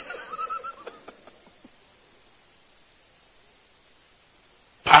 how's that?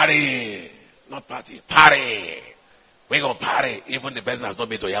 Party. Not party. Party. We're going to party. Even the person has not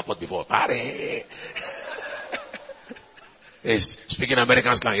been to the airport before. Party. He's speaking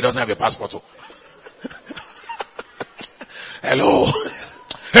American slang. He doesn't have a passport. Hello.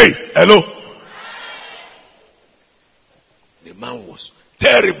 Hey, hello. The man was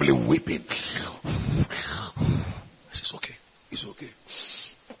terribly weeping. I said, it's okay. It's okay.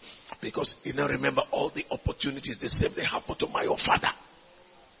 Because he now remember all the opportunities. The same thing happened to my own father.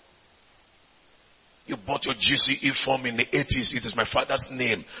 You bought your GCE form in the 80s. It is my father's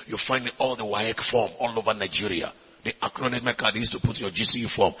name. You find it all the WAEC form all over Nigeria. The acronym card used to put your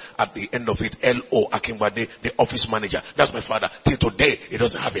GCE form at the end of it. L.O. Akingbade, the office manager. That's my father. Till today, he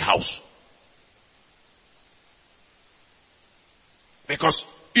doesn't have a house. Because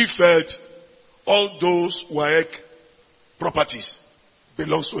he felt All those WAEC properties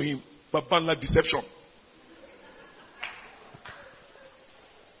belongs to him. But Babala deception.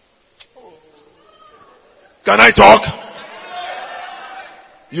 Can I talk?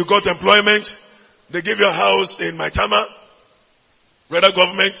 You got employment. They give you a house in Maitama. Federal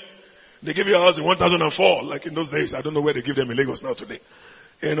government. They give you a house in 1004. Like in those days. I don't know where they give them in Lagos now today.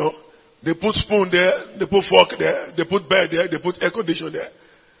 You know. They put spoon there. They put fork there. They put bed there. They put air conditioner there.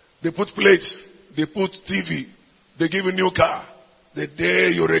 They put plates. They put TV. They give you a new car. The day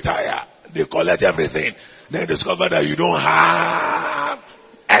you retire, they collect everything. Then discover that you don't have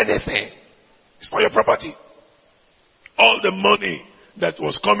anything. It's not your property. All the money that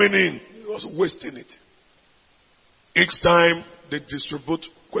was coming in, he was wasting it. Each time they distribute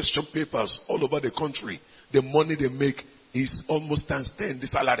question papers all over the country, the money they make is almost times 10 the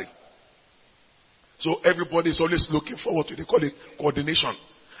salary. So everybody is always looking forward to, they call it coordination.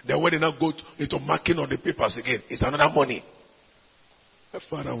 Then when they now go into marking on the papers again, it's another money. My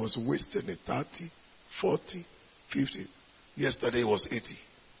father was wasting it 30, 40, 50. Yesterday it was 80.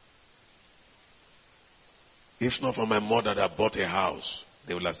 If not for my mother that bought a house,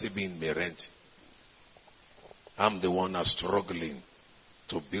 they would have still been in my rent. I'm the one that's struggling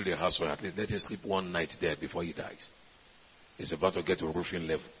to build a house, or at least let him sleep one night there before he dies. He's about to get to roofing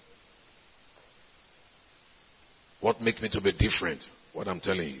level. What makes me to be different? What I'm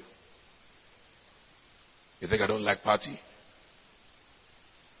telling you. You think I don't like party?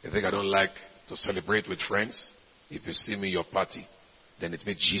 You think I don't like to celebrate with friends? If you see me in your party, then it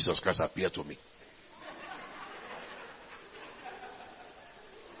means Jesus Christ appeared to me.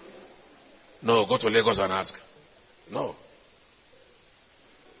 No, go to Lagos and ask. No.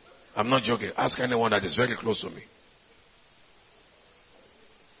 I'm not joking. Ask anyone that is very close to me.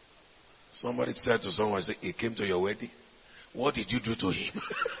 Somebody said to someone, he came to your wedding. What did you do to him?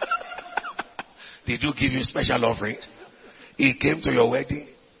 Did you give him special offering? He came to your wedding.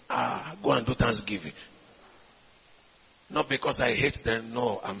 Go and do Thanksgiving. Not because I hate them.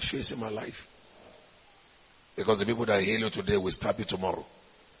 No, I'm facing my life. Because the people that hail you today will stab you tomorrow.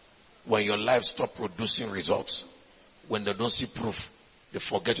 When your life stop producing results, when they don't see proof, they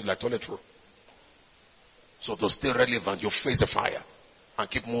forget you like toilet roll. So to stay relevant, you face the fire and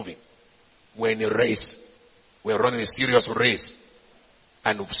keep moving. We're in a race. We're running a serious race.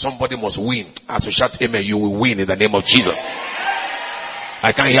 And somebody must win. As you shout amen, you will win in the name of Jesus.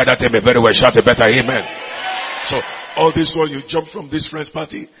 I can't hear that amen very well. Shout a better amen. So, all this while you jump from this friend's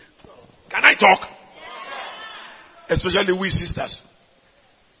party. Can I talk? Especially we sisters.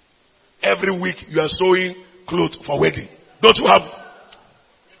 Every week you are sewing clothes for wedding. Don't you have?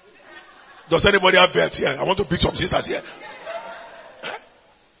 Does anybody have beds here? I want to pick some sisters here.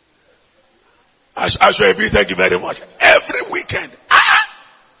 Ashwebi, thank you very much. Every weekend.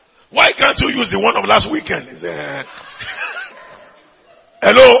 Why can't you use the one of last weekend?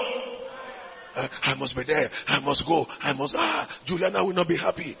 Hello? I must be there. I must go. I must. Juliana will not be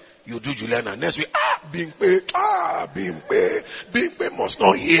happy. You do Juliana. Next week, Bimpe must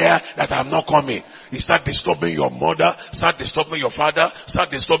not hear that I'm not coming. You start disturbing your mother, start disturbing your father,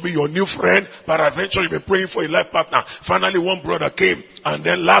 start disturbing your new friend. Peradventure, you've been praying for a life partner. Finally, one brother came, and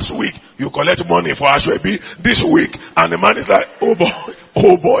then last week, you collect money for Ashwebi. This week, and the man is like, oh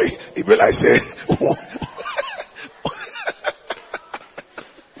boy. He be like, say,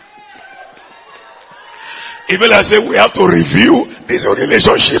 even I say we have to review this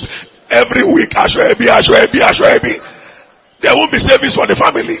relationship every week. Ashwebi. There won't be service for the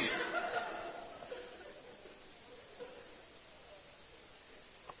family.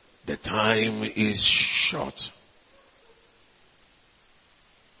 The time is short.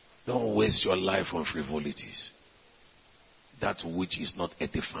 Don't waste your life on frivolities. That which is not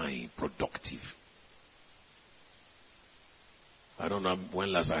edifying, productive. I don't know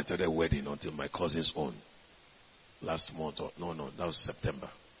when last I attended a wedding until my cousin's own. Last month, that was September.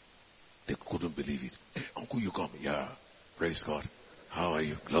 They couldn't believe it. Hey, uncle, you come. Yeah, praise God. How are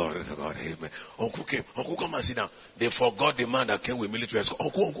you? Glory to God. Amen. Uncle came. Uncle, come and sit down. They forgot the man that came with military escort.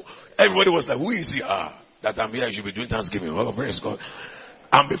 Uncle. Everybody was like, who is he? That I'm here. I should be doing Thanksgiving. Oh, praise God.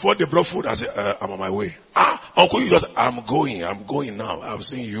 And before they brought food, I said, I'm on my way. Uncle, I'm going now. I've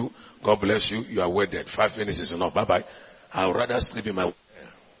seen you. God bless you. You are wedded. 5 minutes is enough. Bye-bye. I'd rather sleep in my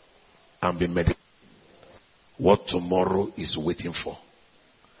and be meditating. What tomorrow is waiting for.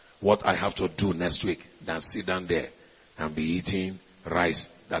 What I have to do next week than sit down there and be eating rice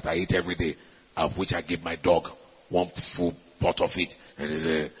that I eat every day, of which I give my dog one full pot of it. And he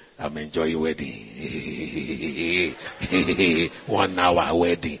say, I'm enjoying wedding. 1 hour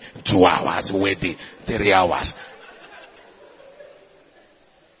wedding, 2 hours wedding, 3 hours.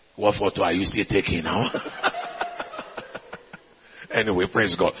 What photo are you still taking now? Anyway,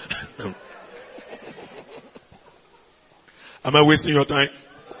 praise God. Am I wasting your time?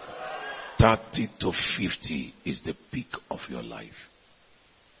 30 to 50 is the peak of your life.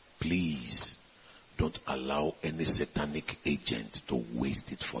 Please don't allow any satanic agent to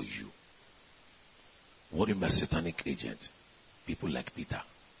waste it for you. What is my satanic agent? People like Peter.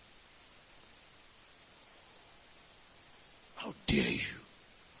 How dare you?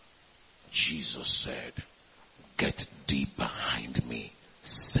 Jesus said, "Get thee behind me,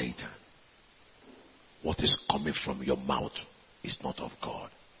 Satan. What is coming from your mouth is not of God."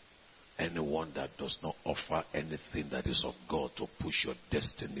 Anyone that does not offer anything that is of God to push your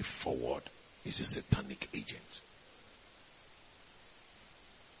destiny forward is a satanic agent.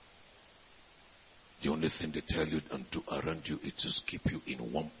 The only thing they tell you and do around you is to keep you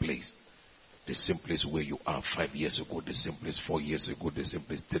in one place. The same place where you are 5 years ago, the same place 4 years ago, the same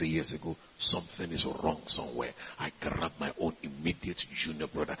place 3 years ago. Something is wrong somewhere. I grab my own immediate junior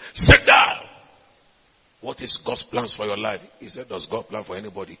brother. Sit down! What is God's plans for your life? He said, does God plan for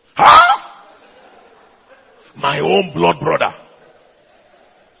anybody? Huh? My own blood brother.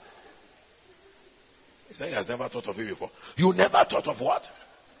 He said he has never thought of it before. You never thought of what?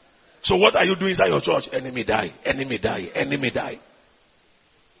 So what are you doing inside your church? Enemy die, enemy die, enemy die.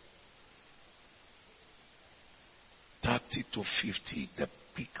 30 to 50, the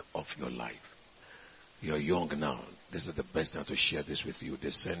peak of your life. You're young now. This is the best time to share this with you.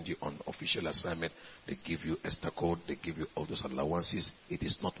 They send you on official assignment. They give you extra code. They give you all those allowances. It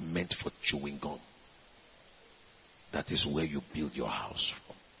is not meant for chewing gum. That is where you build your house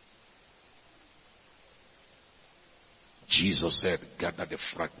from. Jesus said, gather the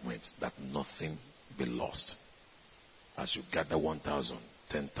fragments that nothing be lost. As you gather 1,000,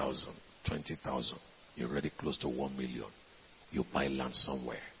 10,000, 20,000, you're already close to 1 million. You buy land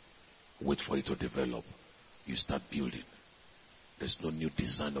somewhere. Wait for it to develop. You start building. There's no new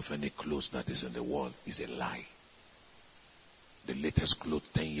design of any clothes that is in the world. It's a lie. The latest clothes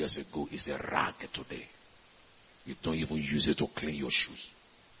 10 years ago is a rag today. You don't even use it to clean your shoes.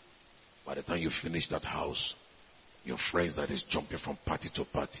 By the time you finish that house, your friends that is jumping from party to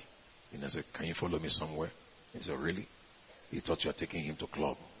party, and I said, can you follow me somewhere? He said, really? He thought you were taking him to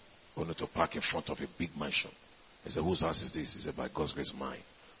club, only to park in front of a big mansion. He said, whose house is this? He said, by God's grace, mine.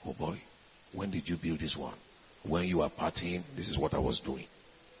 Oh boy, when did you build this one? When you were partying, this is what I was doing.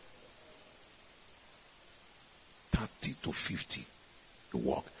 30 to 50 to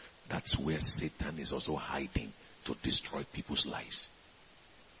walk. That's where Satan is also hiding to destroy people's lives.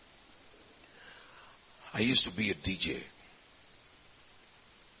 I used to be a DJ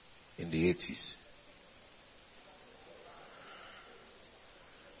in the 80s.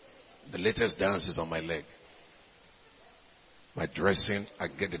 The latest dance is on my leg. My dressing, I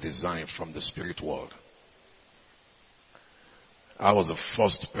get the design from the spirit world. I was the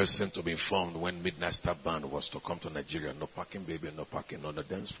first person to be informed when Midnight Star Band was to come to Nigeria. No parking, baby, no parking on the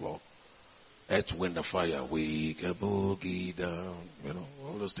dance floor. Earth, Wind, and Fire, we can boogie down. You know,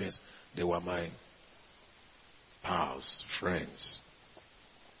 all those things. They were my pals, friends.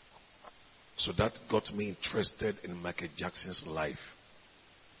 So that got me interested in Michael Jackson's life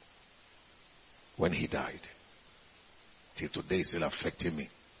when he died. Till today, it's still affecting me.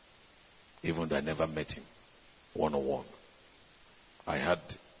 Even though I never met him one-on-one. I had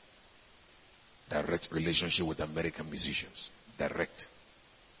direct relationship with American musicians. Direct.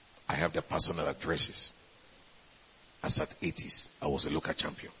 I have their personal addresses. As at 80s, I was a local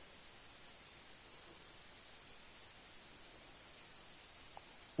champion.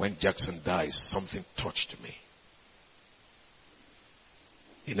 When Jackson died, something touched me.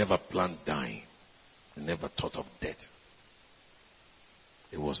 He never planned dying. He never thought of death.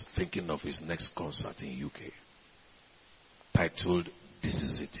 He was thinking of his next concert in UK. Titled, This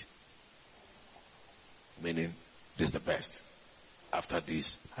Is It. Meaning, this is the best. After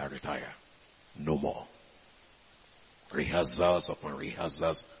this, I retire. No more. Rehearsals upon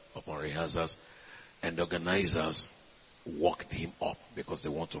rehearsals upon rehearsals. And the organizers walked him up because they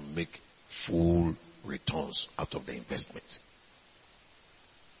want to make full returns out of the investment.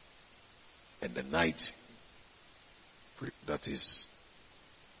 And the night, that is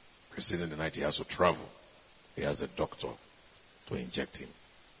preceding the night, he has to travel. He has a doctor to inject him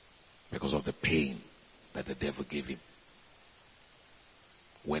because of the pain that the devil gave him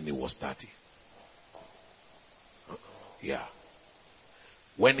when he was 30. Yeah.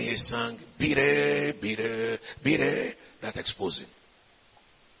 When he sang, Bide, Bide, Bide, that exposed him.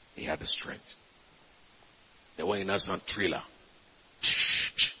 He had the strength. The way he now sang Thriller.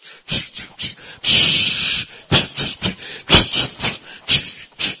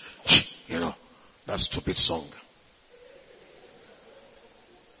 That stupid song.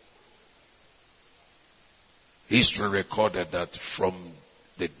 History recorded that from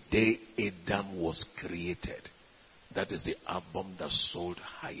the day Adam was created, that is the album that sold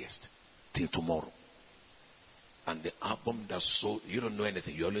highest till tomorrow. And the album that sold, you don't know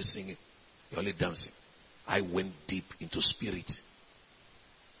anything, you're only singing, you're only dancing. I went deep into spirit.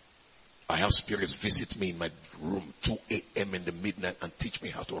 I have spirits visit me in my room 2 a.m. in the midnight and teach me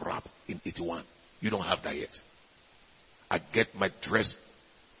how to rap in 81. You don't have that yet. I get my dress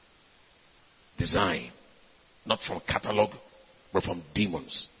design, not from catalog, but from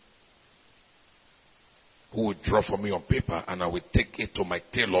demons, who would draw for me on paper, and I would take it to my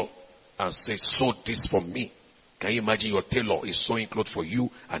tailor and say, sew this for me. Can you imagine your tailor is sewing clothes for you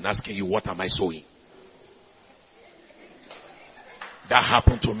and asking you, what am I sewing? That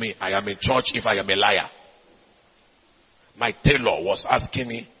happened to me. I am in church if I am a liar. My tailor was asking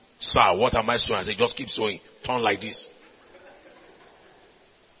me, sir, what am I sewing? I said, just keep sewing. Turn like this.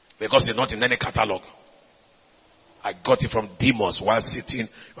 Because it's not in any catalog. I got it from demons while sitting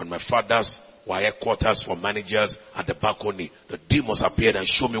on my father's wire quarters for managers at the balcony. The demons appeared and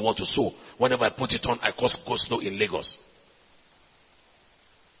showed me what to sew. Whenever I put it on, I cause go slow in Lagos.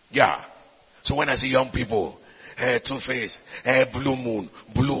 Yeah. So when I see young people, Two-Face, Blue Moon,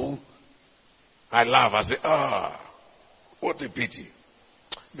 blue, I laugh. I say, what a pity.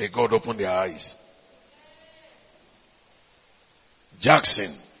 May God open their eyes.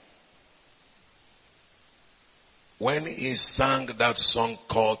 Jackson, when he sang that song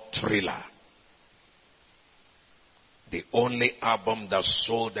called Thriller, the only album that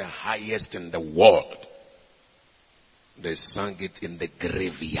sold the highest in the world, they sang it in the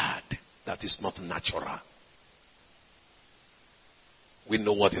graveyard. That is not natural. We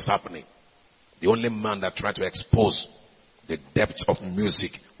know what is happening. The only man that tried to expose the depth of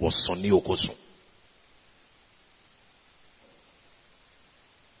music was Sonny Okosun.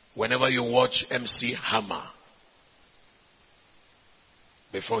 Whenever you watch MC Hammer,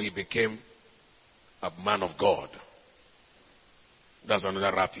 before he became a man of God, that's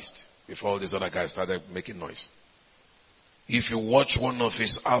another rapist, before all these other guys started making noise. If you watch one of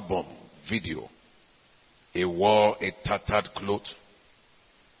his album video, he wore a tattered cloth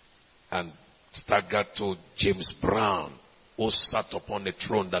and staggered to James Brown, who sat upon a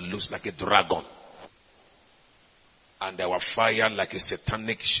throne that looks like a dragon. And there were fire like a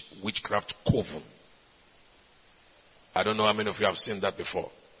satanic witchcraft coven. I don't know how many of you have seen that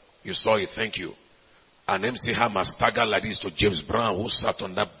before. You saw it, thank you. And MC Hammer staggered like this to James Brown, who sat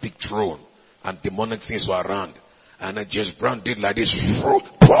on that big throne, and demonic things were around. And then James Brown did like this.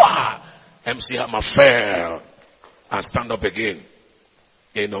 MC Hammer fell and stand up again.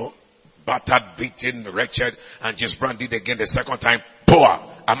 You know, battered, beaten, wretched. And James Brown did again the second time. Power.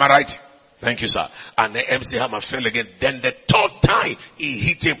 Am I right? Thank you, sir. And then MC Hammer fell again. Then the third time he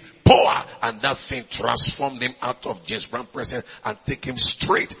hit him. Power. And that thing transformed him out of James Brown presence and take him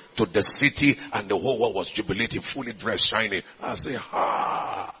straight to the city, and the whole world was jubilating, fully dressed, shining. I say,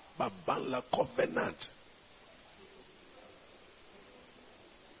 Babala Covenant.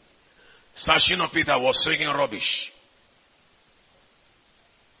 Sashino Peter was singing rubbish.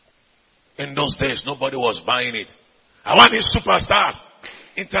 In those days, nobody was buying it. I want these superstars.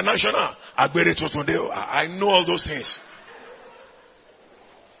 International. I know all those things.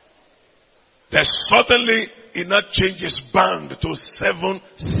 Then suddenly, he now changed his band to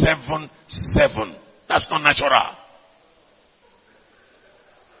 777. That's not natural.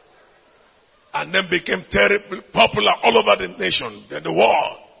 And then became terribly popular all over the nation, then the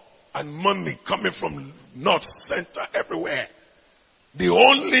world. And money coming from north, center, everywhere. The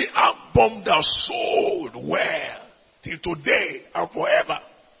only album that sold well till today and forever.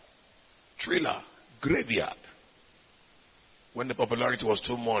 Thriller, Graveyard. When the popularity was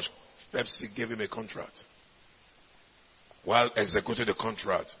too much, Pepsi gave him a contract. While executing the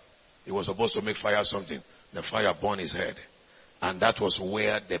contract, he was supposed to make fire something. The fire burned his head. And that was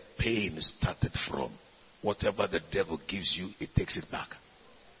where the pain started from. Whatever the devil gives you, it takes it back.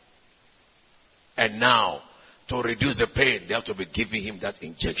 And now, to reduce the pain, they have to be giving him that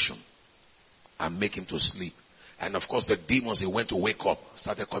injection and make him to sleep. And of course, the demons, he went to wake up,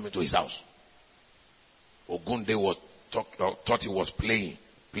 started coming to his house. Ogunde was thought he was playing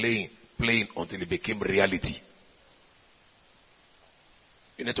until it became reality.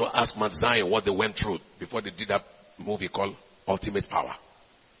 You need to ask Mount Zion what they went through before they did that movie called Ultimate Power.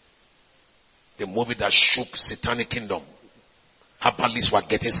 The movie that shook satanic kingdom. Herbalists were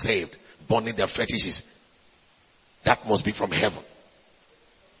getting saved, burning their fetishes. That must be from heaven.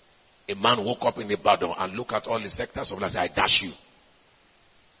 A man woke up in Ibadan and looked at all the sectors of life and said, I dash you.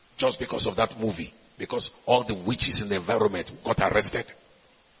 Just because of that movie. Because all the witches in the environment got arrested.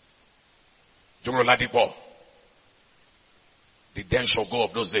 Jumro Ladipo, the then Shogo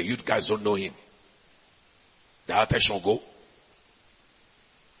of those days, you guys don't know him. The Ate Shogo.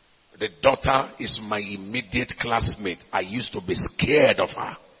 The daughter is my immediate classmate. I used to be scared of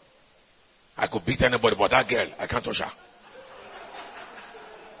her. I could beat anybody, but that girl, I can't touch her.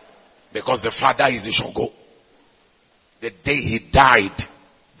 Because the father is a Shogo. The day he died,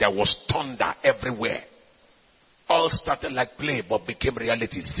 there was thunder everywhere. All started like play, but became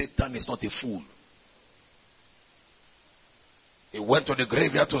reality. Satan is not a fool. He went to the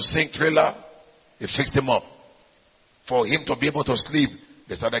graveyard to sing Thriller. He fixed him up. For him to be able to sleep,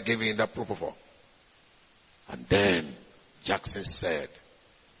 they started giving him that propofol. And then Jackson said,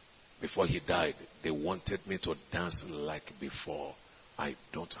 before he died, they wanted me to dance like before. I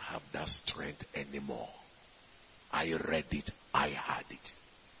don't have that strength anymore. I read it. I had it.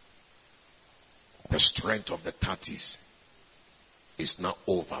 The strength of the 30s is now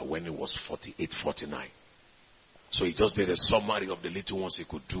over when it was 48, 49. So he just did a summary of the little ones he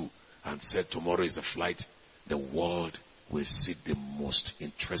could do and said tomorrow is the flight. The world will see the most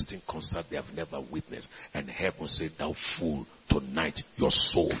interesting concert they have never witnessed. And heaven said, thou fool, tonight your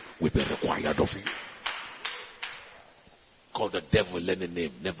soul will be required of you. Call the devil any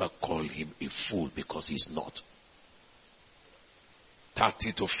name. Never call him a fool because he's not.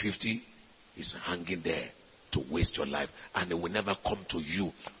 30 to 50 is hanging there to waste your life. And it will never come to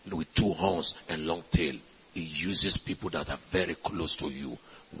you with two horns and long tail. He uses people that are very close to you.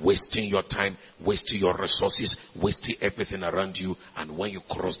 Wasting your time, wasting your resources, wasting everything around you. And when you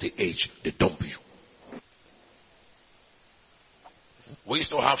cross the age, they dump you. We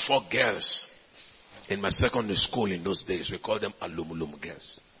used to have 4 girls in my secondary school in those days. We called them alumulum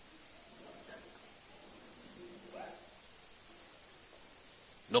girls.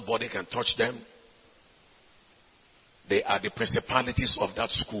 Nobody can touch them. They are the principalities of that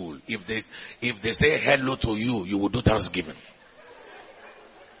school. If they say hello to you, you will do Thanksgiving.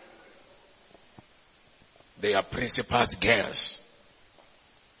 They are principal's girls.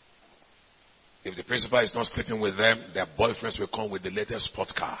 If the principal is not sleeping with them, their boyfriends will come with the latest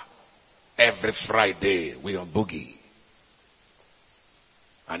sport car. Every Friday, we on boogie.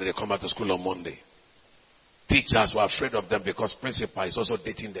 And then they come back to school on Monday. Teachers were afraid of them because principal is also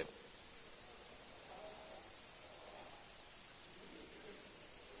dating them.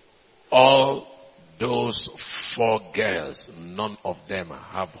 All those 4 girls, none of them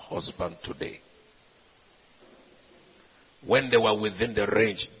have husband today. When they were within the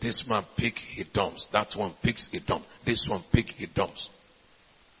range, this man pick, he dumps. That one picks, he dumps. This one pick, he dumps.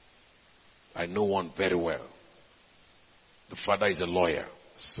 I know one very well. The father is a lawyer,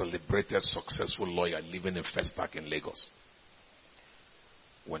 celebrated, successful lawyer living in Festac in Lagos.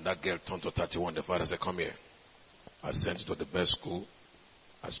 When that girl turned to 31, the father said, come here. I sent you to the best school.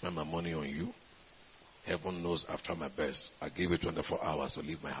 I spent my money on you. Heaven knows I've tried my best. I gave you 24 hours to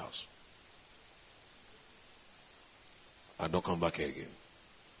leave my house. And don't come back here again.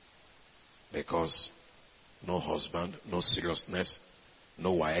 Because no husband, no seriousness,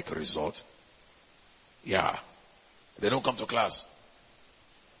 no WAEC result. Yeah. They don't come to class.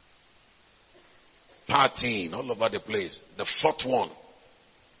 Partying all over the place. The 4th one,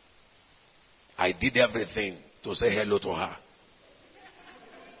 I did everything to say hello to her.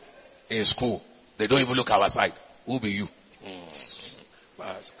 In school, they don't even look our side. Who be you?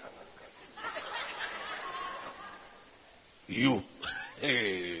 You.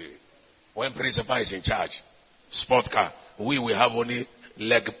 When principal is in charge, sport car, we will have only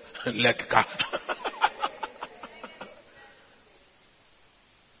leg car.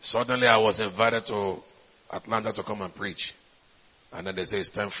 Suddenly I was invited to Atlanta to come and preach. And then they say it's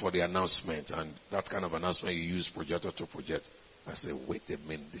time for the announcement. And that kind of announcement you use projector to project. I said, wait a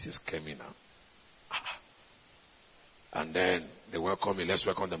minute, this is coming now. And then they welcome me, let's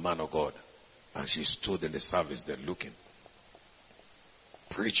welcome the man of God. And she stood in the service there looking.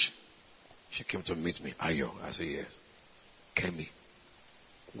 Preach. She came to meet me. Ayo. I said, yes. Kemi.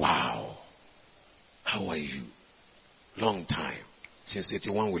 Wow. How are you? Long time. Since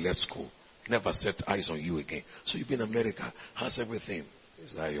 81 we left school. Never set eyes on you again. So you've been in America. How's everything?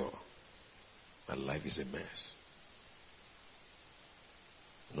 It's Ayo. My life is a mess.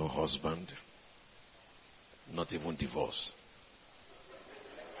 No husband. Not even divorce.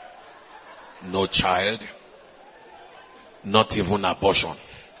 No child. Not even abortion.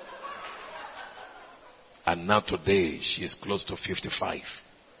 And now today she is close to 55.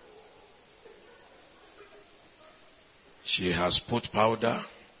 She has put powder.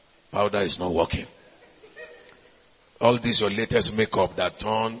 Powder is not working. All this your latest makeup that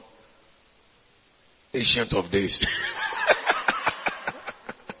turn Ancient of days.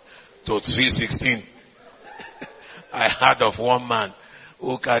 To 316. I heard of one man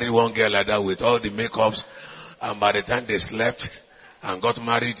who carried one girl like that with all the makeups, and by the time they slept and got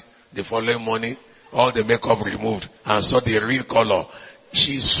married the following morning, all the makeup removed and saw the real color.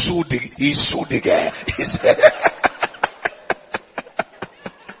 He sued the girl.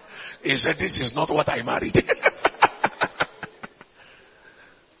 He said, this is not what I married.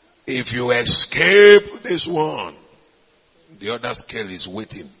 If you escape this one, the other scale is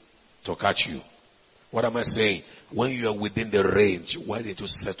waiting to catch you. What am I saying? When you are within the range, why didn't you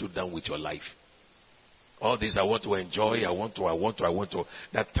settle down with your life? All this, I want to enjoy, I want to.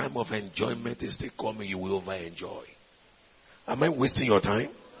 That time of enjoyment is still coming, you will over-enjoy. Am I wasting your time?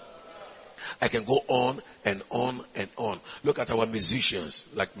 I can go on and on and on. Look at our musicians,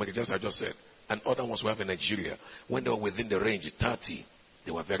 like Michael Jackson just said, and other ones we have in Nigeria. When they were within the range, 30,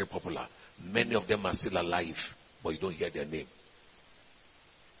 they were very popular. Many of them are still alive, but you don't hear their name.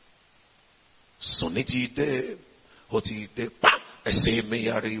 Soniti de, hoti de, pa, ese me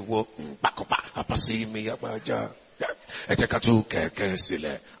yariwo, bakopa, apasi me yabaja, etekatu keke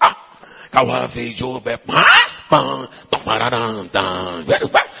sile, kawa fejo be,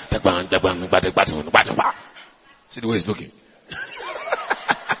 see the way he's looking.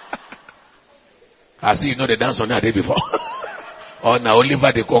 I see you know the dance on that day before. Or now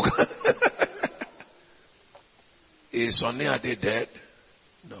Oliver the cook. Is Sonny Ade dead?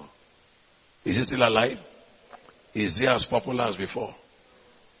 No. Is he still alive? Is he as popular as before?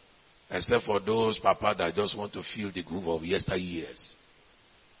 Except for those papa that just want to feel the groove of yesteryears.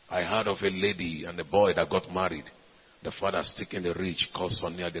 I heard of a lady and a boy that got married. The father sticking the rich, called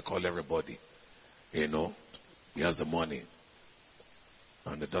Sonia, they call everybody. You know, he has the money.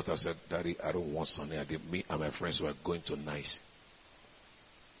 And the daughter said, Daddy, I don't want Sonia. Me and my friends were going to nice.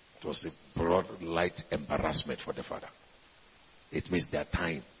 It was a broad, light embarrassment for the father. It means their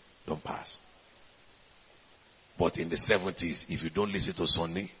time don't pass. But in the 70s, if you don't listen to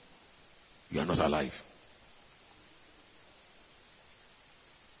Sonny, you are not alive.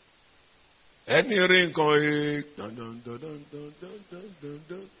 Any ring going,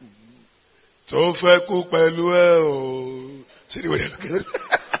 so fẹ́ kú pẹ̀lú ẹ o. See the way they look at it.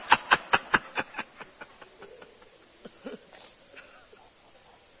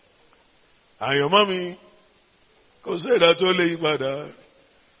 And your mommy, kò sí ẹ̀dá tó lè yí padà.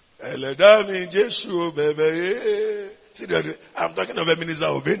 Ẹlẹ́dàá mi Jésù bẹ̀bẹ̀. See the way I'm talking of Ebenezer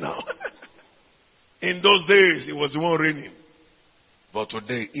Obey now. In those days, it was the one reigning. But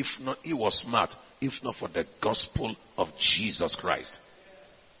today, if not, he was smart. If not for the gospel of Jesus Christ,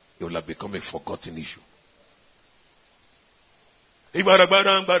 it will have become a forgotten issue.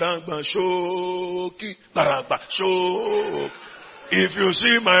 If you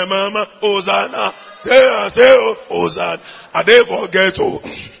see my mama, Hosanna, say, Hosanna. I they forget to,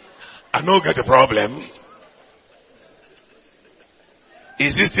 I don't get a problem.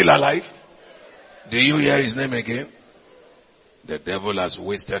 Is he still alive? Do you hear his name again? The devil has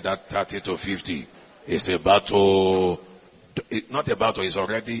wasted that 30 to 50. It's about to, not about to, it's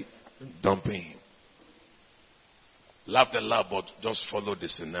already dumping him. Laugh the laugh, but just follow the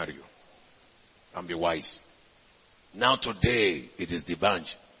scenario and be wise. Now today, it is the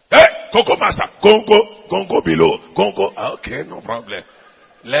bunch. Hey, Coco Master, Congo below, Congo. Okay, no problem.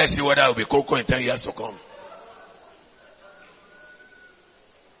 Let's see whether it will be Coco in 10 years to come.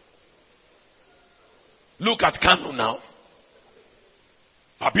 Look at Kanu now.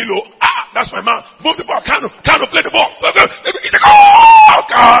 Abilo, that's my man. Move the ball, Kanu, play the ball.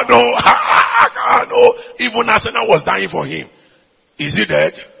 Kanu. Even Arsenal was dying for him. Is he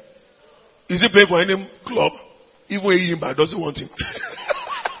dead? Is he playing for any club? Even Yimba doesn't want him.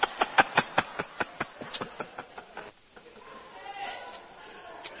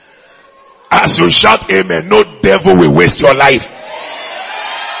 As you shout amen, no devil will waste your life.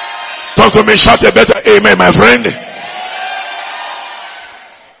 Talk to me, shout a better amen, my friend.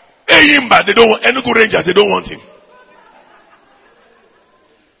 Yimba, they don't want any good Rangers, they don't want him.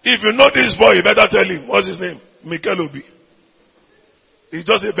 If you know this boy, you better tell him. What's his name? Mikel Obi. He's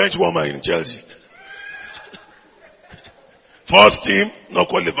just a bench warmer in Chelsea. First team, not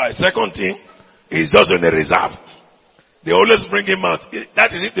qualified. Second team, he's just in the reserve. They always bring him out.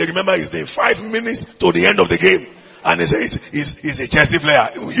 That is if they remember his name. 5 minutes to the end of the game. And they say he's a Chelsea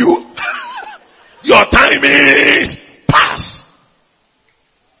player. You, your time is past.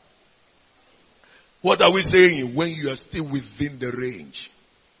 What are we saying? When you are still within the range,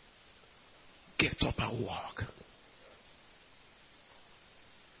 get up and walk.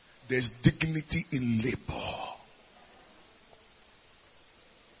 There's dignity in labor.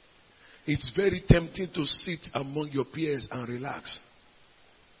 It's very tempting to sit among your peers and relax.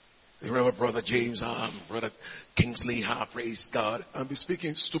 You remember Brother James, Brother Kingsley, praise God. And be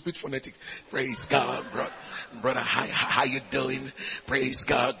speaking stupid phonetic. Praise God, brother. How you doing? Praise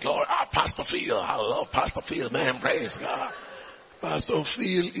God, glory. Pastor Phil, I love Pastor Phil, man. Praise God. Pastor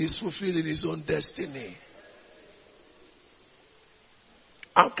Phil is fulfilling his own destiny.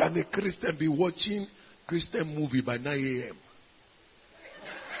 How can a Christian be watching Christian movie by 9 a.m.?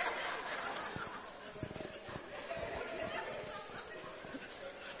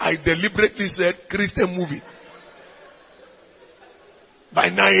 I deliberately said Christian movie by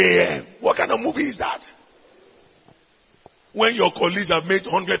 9 a.m. What kind of movie is that? When your colleagues have made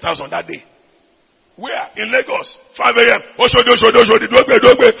 100,000 that day. Where? In Lagos. 5 a.m. Oshodi,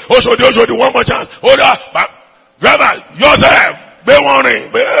 one more chance. Hold up. Driver, yourself. Be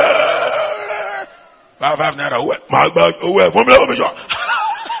warning. 5 naira.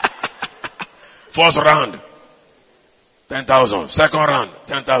 First round. 10,000. Second round,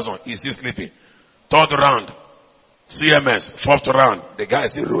 10,000. He's still sleeping. Third round, CMS. Fourth round, the guy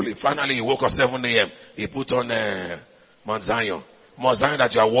is still rolling. Finally, he woke up 7 a.m. He put on Mount Zion. Mount Zion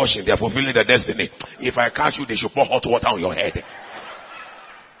that you are washing, they are fulfilling their destiny. If I catch you, they should pour hot water on your head.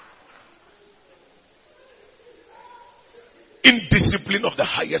 Indiscipline of the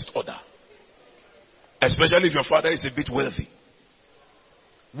highest order. Especially if your father is a bit wealthy.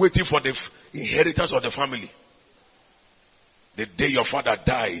 Waiting for the inheritance of the family. The day your father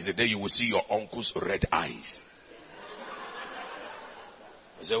dies, the day you will see your uncle's red eyes.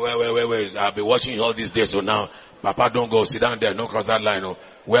 I say, wait. I've been watching you all these days, so now, Papa, don't go. Sit down there. Don't cross that line. Oh.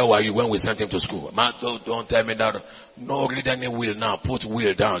 Where were you when we sent him to school? Man, don't tell me that. No, read any will now. Put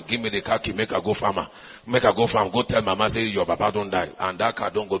will down. Give me the car key. Make her go farmer. Make her go farm. Go tell mama, say your Papa don't die. And that car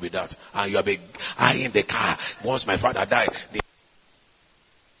don't go be that. And you have been eyeing the car. Once my father died,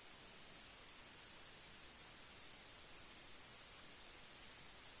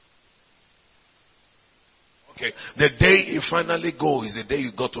 the day he finally goes is the day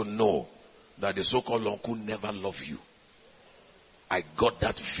you got to know that the so-called uncle never loved you. I got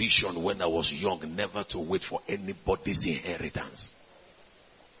that vision when I was young, never to wait for anybody's inheritance.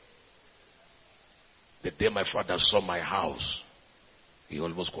 The day my father saw my house, he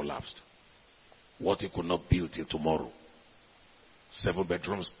almost collapsed. What he could not build till tomorrow. 7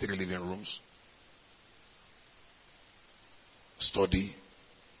 bedrooms, 3 living rooms. Study,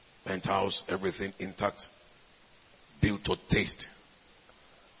 penthouse, everything intact. Built to taste.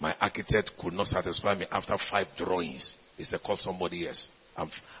 My architect could not satisfy me after 5 drawings. He said, call somebody else.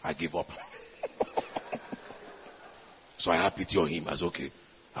 I give up. So I had pity on him. I said, okay,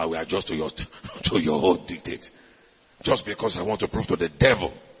 I will adjust to your whole dictate. Just because I want to prove to the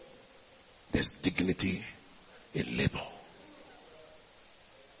devil there's dignity in labor.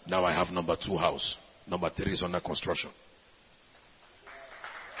 Now I have number 2 house. Number 3 is under construction.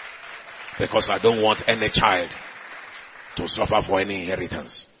 Because I don't want any child to suffer for any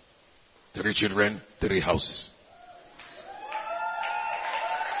inheritance. 3 children, 3 houses.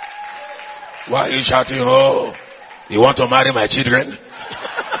 Why are you shouting, oh, you want to marry my children?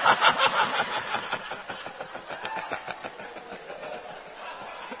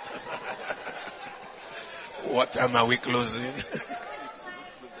 What time are we closing?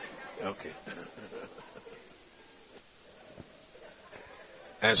 Okay.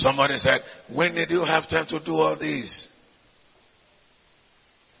 And somebody said, when did you have time to do all this?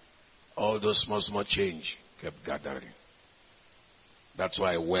 All those small change kept gathering. That's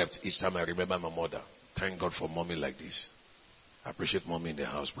why I wept each time I remember my mother. Thank God for mommy like this. I appreciate mommy in the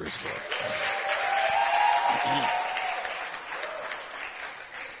house. Praise God.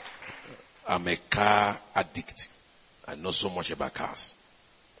 I'm a car addict. I know so much about cars.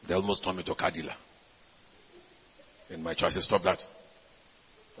 They almost turned me to a car dealer. In my church, I said, stop that.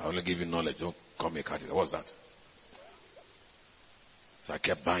 I only give you knowledge. Don't call me a car dealer. What's that? So I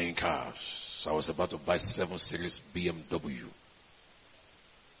kept buying cars. So I was about to buy 7 Series BMW.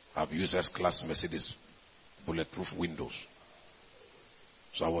 I've used S-Class Mercedes bulletproof windows.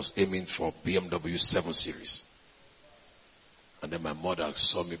 So I was aiming for BMW 7 Series. And then my mother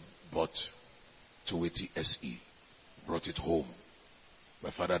saw me bought 280 SE. Brought it home.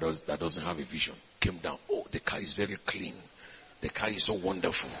 My father that doesn't have a vision came down. Oh, the car is very clean. The car is so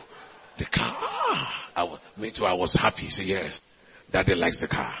wonderful. The car, me too, I was happy. He said, yes. Daddy likes the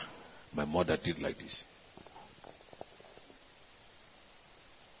car. My mother did like this.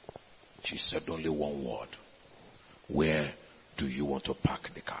 She said only one word. Where do you want to park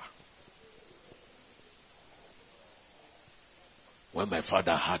the car? When my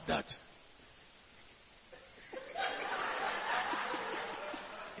father heard that,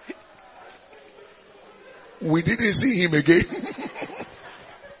 We didn't see him again.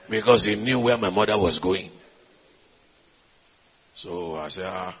 Because he knew where my mother was going. So I said,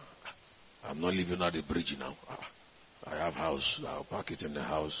 I'm not living at the bridge now. I have house. I'll park it in the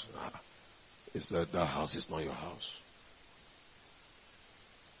house. He said, that house is not your house.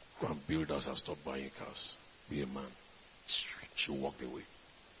 Go and build us and stop buying cars. Be a man. She walked away.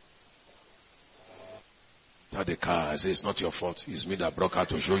 Had the car. I said, it's not your fault. It's me that broke her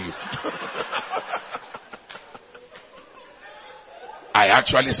to show you. I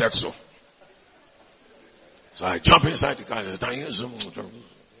actually said so. So I jump inside the car and start using.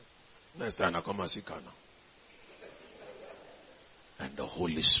 Next time I come and see car now. And the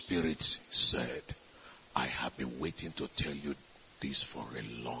Holy Spirit said, I have been waiting to tell you this for a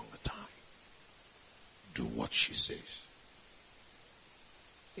long time. Do what she says.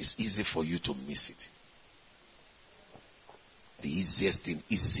 It's easy for you to miss it. The easiest thing,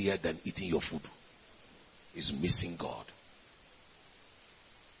 easier than eating your food, is missing God.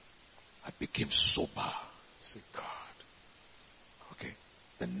 I became sober. I said, God. Okay.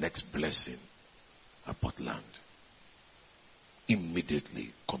 The next blessing, I bought land.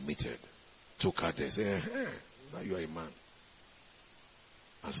 Immediately committed. Took her there. Said, now you are a man.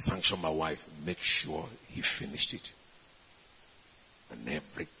 I sanctioned my wife. Make sure he finished it. And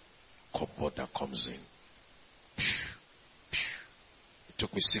every cupboard that comes in. It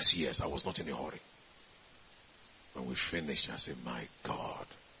took me 6 years. I was not in a hurry. When we finished, I said, my God.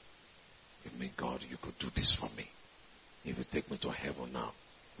 If me, God, you could do this for me. If you take me to heaven now,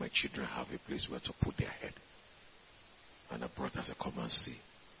 my children have a place where to put their head. And I brought her to come and see.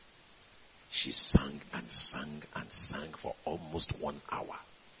 She sang and sang and sang for almost 1 hour.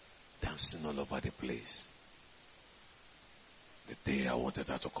 Dancing all over the place. The day I wanted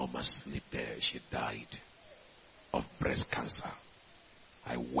her to come and sleep there, she died of breast cancer.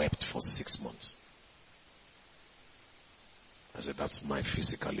 I wept for 6 months. I said, that's my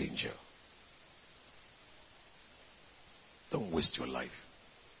physical angel. Don't waste your life.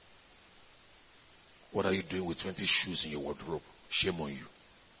 What are you doing with 20 shoes in your wardrobe? Shame on you.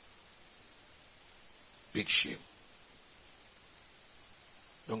 Big shame.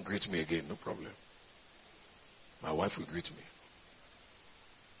 Don't greet me again, no problem. My wife will greet me.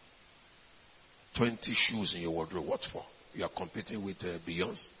 20 shoes in your wardrobe, what for? You are competing with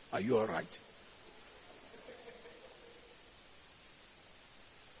Beyonce. Are you alright?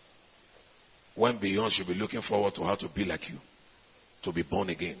 When Beyonce should be looking forward to how to be like you. To be born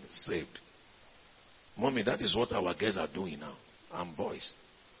again, saved. Mommy, that is what our girls are doing now. And boys.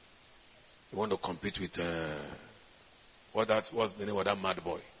 You want to compete with, what's the name of that mad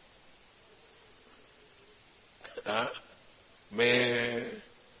boy? May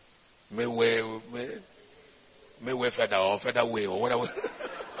wear feather or feather way or whatever.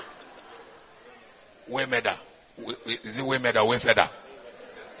 Way meda. Is it way meda or way feather?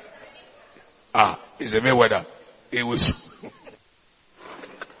 It's a Mayweather. It was.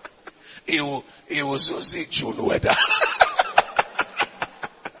 It was so say June weather.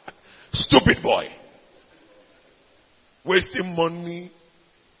 Stupid boy. Wasting money.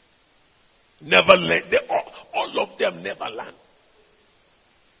 Never learn. All of them never learn.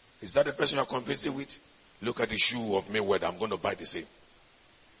 Is that the person you're competing with? Look at the shoe of Mayweather. I'm going to buy the same.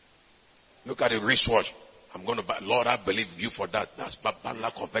 Look at the wristwatch. I'm going to buy. Lord, I believe you for that. That's bad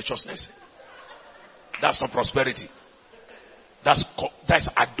covetousness. That's not prosperity. That's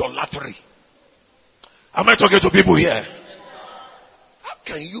idolatry. Am I talking to people here? How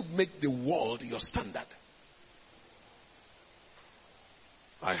can you make the world your standard?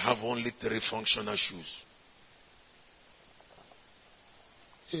 I have only 3 functional shoes.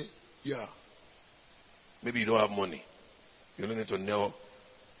 Yeah. Maybe you don't have money. You don't need to know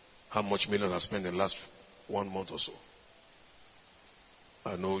how much millions I spent in the last 1 month or so.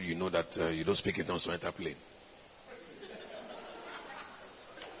 I know you know that you don't speak in tongues to enter plane.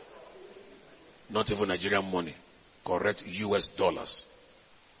 Not even Nigerian money. Correct US dollars.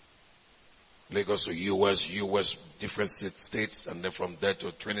 Lagos to US, different states, and then from there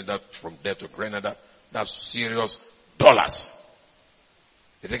to Trinidad, from there to Grenada. That's serious dollars.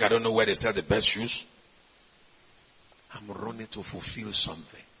 You think I don't know where they sell the best shoes? I'm running to fulfill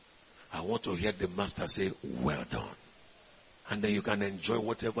something. I want to hear the master say, well done. And then you can enjoy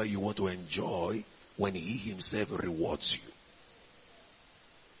whatever you want to enjoy when he himself rewards you.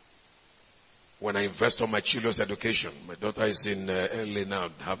 When I invest on my children's education, my daughter is in LA now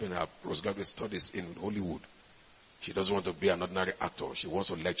having her postgraduate studies in Hollywood. She doesn't want to be an ordinary actor. She wants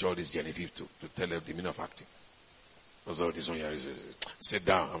to lecture all this Genevieve to tell her the meaning of acting. That's all this one here is. Sit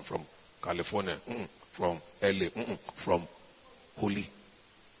down. I'm from California. From LA. From Holy.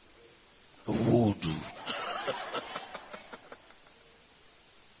 Voodoo.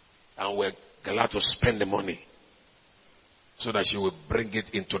 and we're glad to spend the money so that she will bring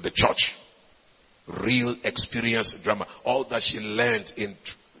it into the church. Real experience drama. All that she learned in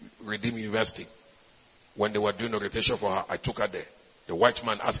Redeem University. When they were doing orientation for her, I took her there. The white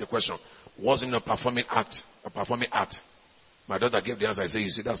man asked a question. Wasn't a performing act? A performing art. My daughter gave the answer. I say, you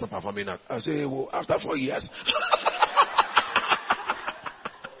see, that's not performing art. I say, well, after 4 years.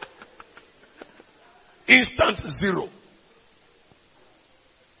 Instant zero.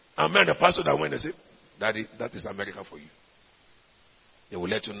 And man, the pastor that went and said, Daddy, that is America for you. They will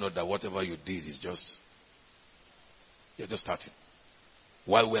let you know that whatever you did is just, you're just starting.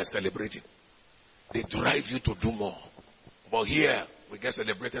 While we are celebrating, they drive you to do more. But here, we get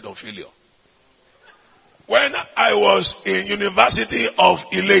celebrated on failure. When I was in University of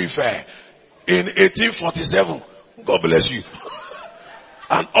Ile-Ife in 1847, God bless you.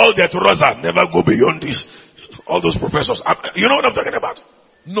 And all their trousers never go beyond this. All those professors. You know what I'm talking about?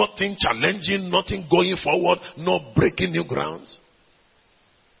 Nothing challenging, nothing going forward, no breaking new grounds.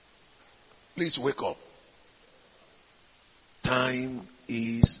 Please wake up. Time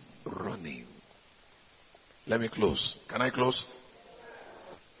is running. Let me close. Can I close?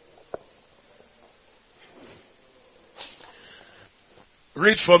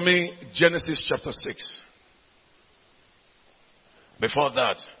 Read for me Genesis chapter 6. Before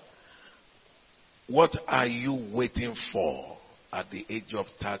that, what are you waiting for at the age of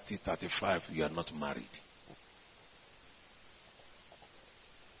 30, 35? You are not married.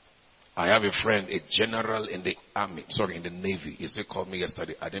 I have a friend, a general in the army, in the Navy. He still called me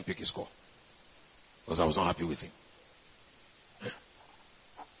yesterday. I didn't pick his call because I was not happy with him.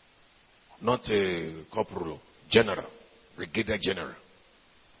 Not a corporal, general, brigadier general,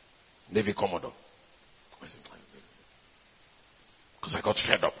 Navy commodore. Because I got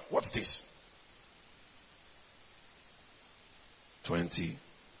fed up. What's this? 20,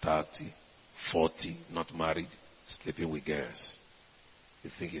 30, 40, not married, sleeping with girls. You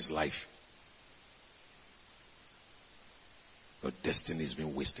think it's life. Your destiny has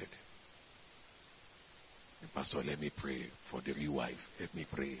been wasted. And Pastor, let me pray for the real wife. Help me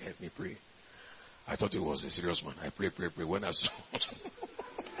pray, help me pray. I thought he was a serious man. I pray. When I saw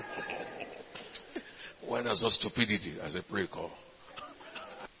when I saw stupidity, I said, pray, call.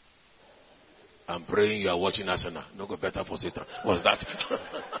 I'm praying you are watching Arsenal. No go better for Satan. What's that?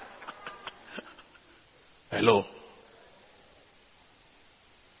 Hello?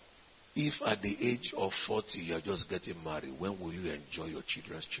 If at the age of 40 you are just getting married, when will you enjoy your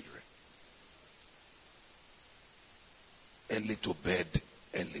children's children? Early to bed,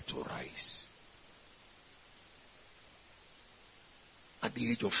 early to rise. At the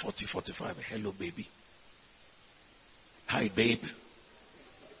age of 40, 45, hello baby. Hi babe.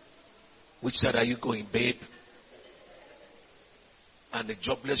 Which side are you going, babe? And the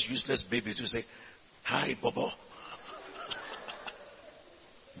jobless, useless baby to say, hi, Bobo.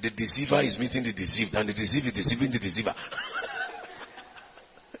 The deceiver is meeting the deceived, and the deceived is deceiving the deceiver.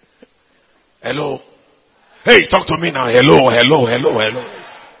 Hello? Hey, talk to me now. Hello.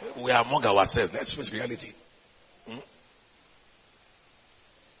 We are among ourselves. Let's face reality.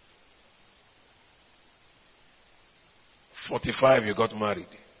 45, you got married.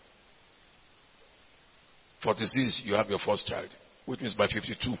 46, you have your first child. Which means by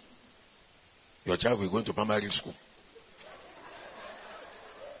 52, your child will go into primary school.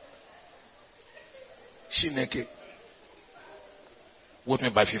 Shineke. Which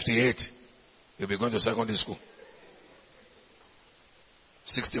means by 58, you'll be going to secondary school.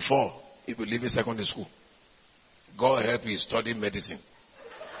 64, you'll be leaving secondary school. God help you study medicine.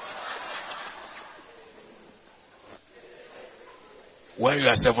 When you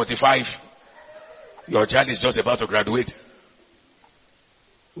are 75, your child is just about to graduate.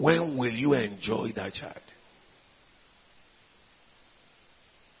 When will you enjoy that child?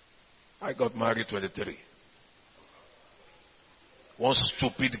 I got married 23. One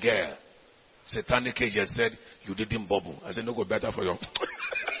stupid girl, satanic agent, said, you didn't bubble. I said, no go better for you.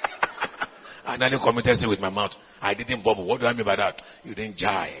 And then he committed sin with my mouth. I didn't bubble. What do I mean by that? You didn't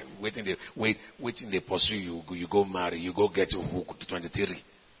jive. Waiting they pursue you. You go marry. You go get your hook to 23.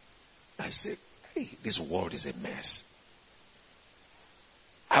 I said, hey, this world is a mess.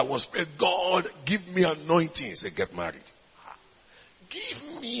 I was praying, God, give me anointing. He said, get married.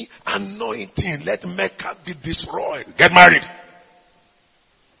 Give me anointing. Let Mecca be destroyed. Get married.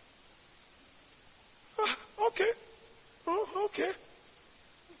 Okay. Oh, okay.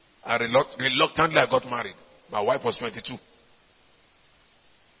 Reluctantly, I got married. My wife was 22.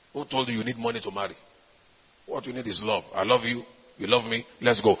 Who told you need money to marry? What you need is love. I love you. You love me.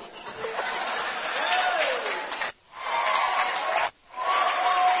 Let's go.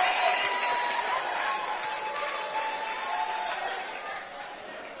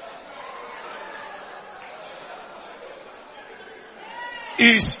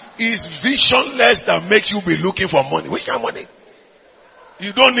 is visionless that makes you be looking for money. Which kind of money?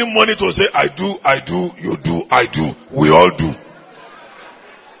 You don't need money to say, I do, you do, I do. We all do.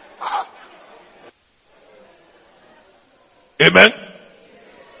 Amen?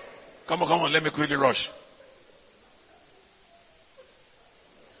 Come on, let me quickly rush.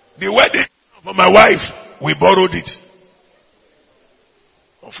 The wedding for my wife, we borrowed it.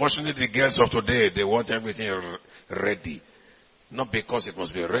 Unfortunately, the girls of today, they want everything ready. Not because it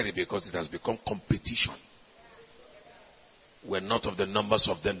must be ready, because it has become competition. We're not of the numbers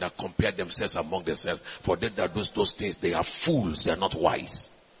of them that compare themselves among themselves. For them that do those things, they are fools, they are not wise.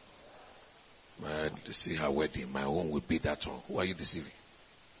 To see her wedding, my own will be that one. Who are you deceiving?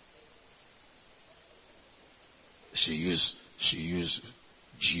 She used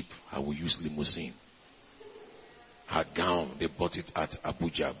Jeep, I will use limousine. Her gown, they bought it at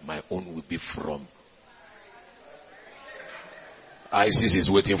Abuja. My own will be from ISIS is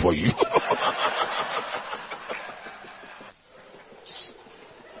waiting for you.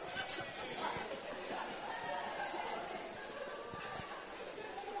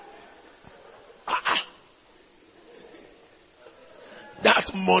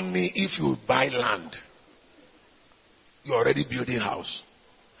 That money, if you buy land, you're already building house.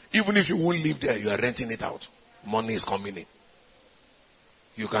 Even if you won't live there, you are renting it out. Money is coming in.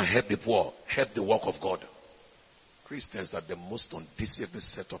 You can help the poor, help the work of God. Christians are the most undisciplined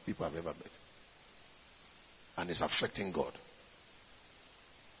set of people I've ever met. And it's affecting God.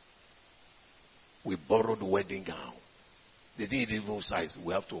 We borrowed wedding gown. They didn't even size.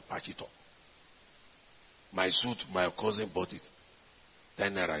 We have to patch it up. My suit, my cousin bought it.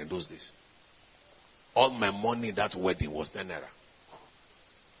 10 naira in those days. All my money in that wedding was 10 naira.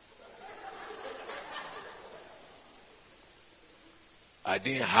 I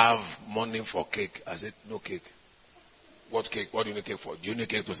didn't have money for cake. I said, no cake. What cake? What do you need cake for? Do you need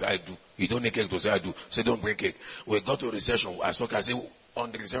cake to say I do? You don't need cake to say I do. Say don't bring cake. We got to a recession. I said,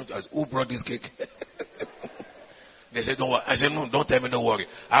 on the recession, I said, who brought this cake? They said, don't worry. I said, no, don't tell me, don't worry.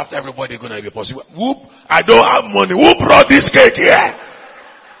 After everybody gonna be possible. Whoop, I don't have money. Who brought this cake here?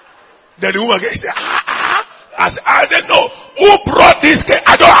 Then the woman said, I said, no. Who brought this cake?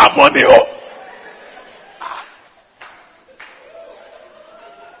 I don't have money. Oh.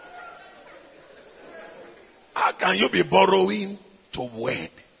 How can you be borrowing to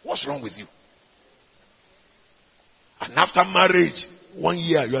wed? What's wrong with you? And after marriage, 1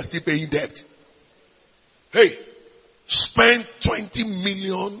 year, you are still paying debt. Hey, spend 20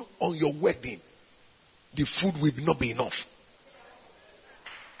 million on your wedding. The food will not be enough.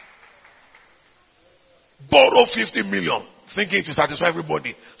 Borrow 50 million, thinking to satisfy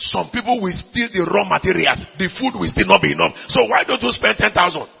everybody. Some people will steal the raw materials. The food will still not be enough. So why don't you spend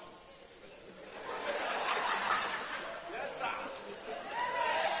 10,000?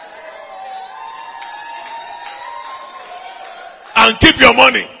 And keep your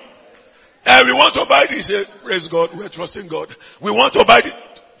money. We want to buy this. Praise God. We're trusting God. We want to buy this.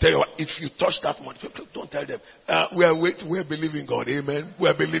 Tell you what, if you touch that money, don't tell them. We're believing God. Amen.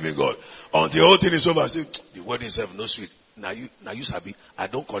 We're believing God. Until the whole thing is over. Say, the word is no sweet. Now you sabi. I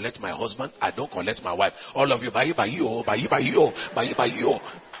don't collect my husband. I don't collect my wife. All of you, buy you.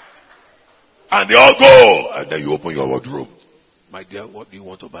 And they all go. And then you open your wardrobe. My dear, what do you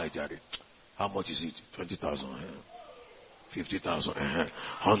want to buy, Jerry? How much is it? 20,000. 50,000,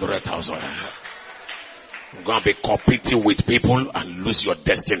 100,000. You're going to be competing with people and lose your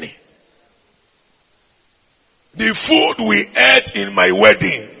destiny. The food we ate in my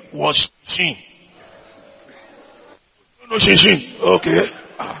wedding was shin. No shin. Okay.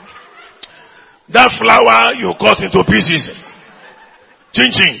 That flour you cut into pieces.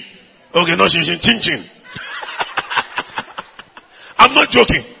 Chin chin. Okay, no shin. Chin chin. I'm not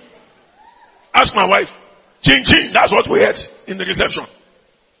joking. Ask my wife. Chin chin, that's what we had in the reception.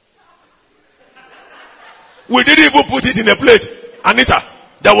 We didn't even put it in a plate. Anita,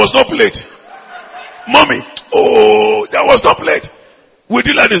 there was no plate. Mommy, oh, there was no plate. We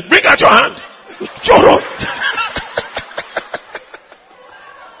did like this. Bring out your hand. Choro.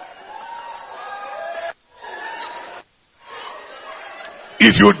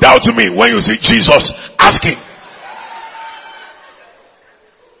 If you doubt me when you see Jesus, ask him.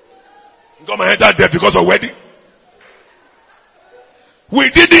 Got my head out there because of wedding.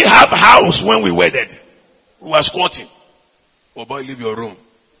 We didn't have house when we wedded. We were squatting. Oh boy, leave your room.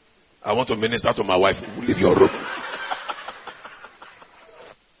 I want to minister to my wife. Leave your room.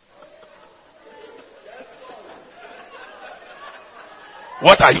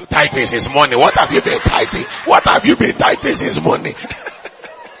 What are you typing since morning? What have you been typing? What have you been typing since morning?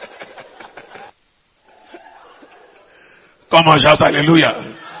 Come on, shout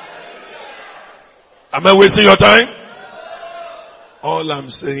hallelujah. Am I wasting your time? All I'm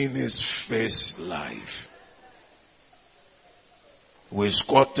saying is face life. We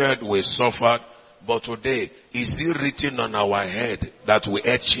squatted, we suffered, but today, is it written on our head that we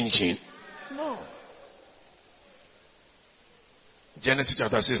ate chin-chin? No. Genesis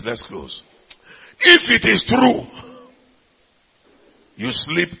chapter 6, let's close. If it is true, you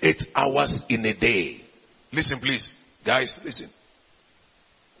sleep 8 hours in a day. Listen please, guys, listen.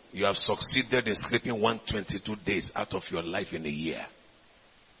 You have succeeded in sleeping 122 days out of your life in a year.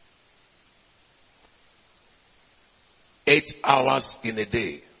 8 hours in a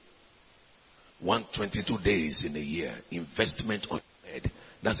day. 122 days in a year. Investment on bed.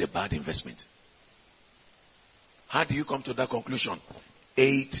 That's a bad investment. How do you come to that conclusion?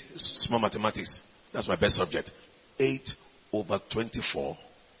 8, small mathematics. That's my best subject. 8 over 24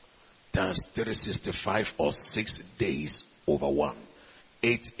 times 365 or 6 days over 1.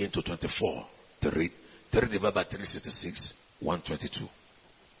 8 into 24. 3 divided by 366. 122.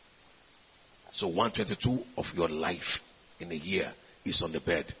 So 122 of your life in a year is on the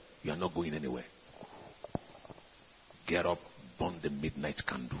bed. You are not going anywhere. Get up, burn the midnight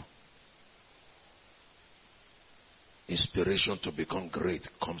candle. Inspiration to become great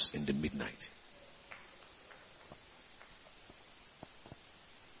comes in the midnight.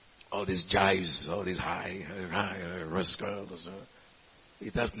 All these jives, all these high,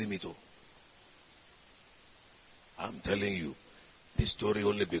 it has limit. I'm telling you, the story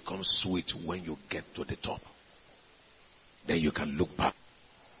only becomes sweet when you get to the top. Then you can look back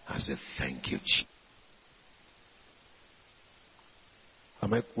and say, thank you, Jesus.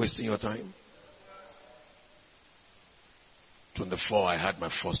 Am I wasting your time? 24, I had my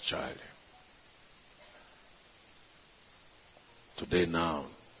first child. Today now,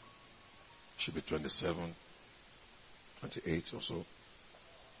 should be 27, 28 or so.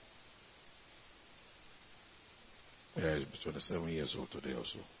 Yeah, 27 years old today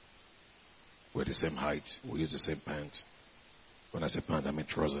also. We're the same height. We use the same pants. When I say pants, I mean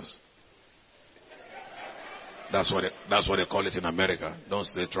trousers. That's what they call it in America. Don't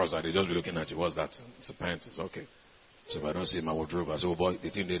say trousers. They just be looking at you. What's that? It's a pant. It's okay. So if I don't see my wardrobe, I say, oh boy, the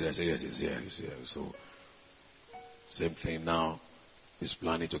thing there. I say, yes, it's here. It's here. So same thing now. He's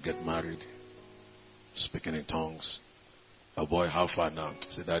planning to get married. Speaking in tongues. Oh boy, how far now? I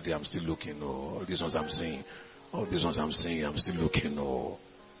said, Daddy, I'm still looking. Oh, all these ones I'm seeing. All these ones I'm seeing, I'm still looking. Oh.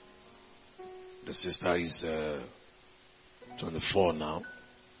 The sister is 24 now.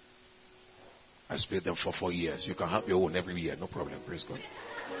 I split them for 4 years. You can have your own every year. No problem. Praise God.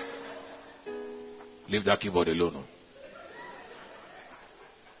 Leave that keyboard alone.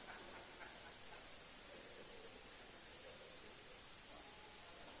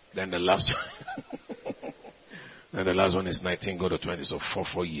 Then the last then the last one is 19, go to 20. So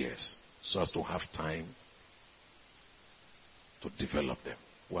 4 years. So as to have time to develop them.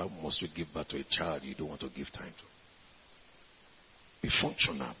 Why must you give birth to a child you don't want to give time to? Be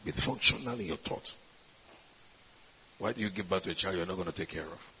functional. Be functional in your thoughts. Why do you give birth to a child you're not going to take care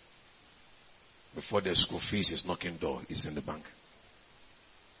of? Before the school fees is knocking door, it's in the bank.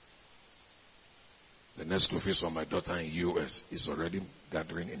 The next school fees for my daughter in US is already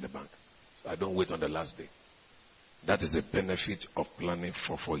gathering in the bank. So I don't wait on the last day. That is the benefit of planning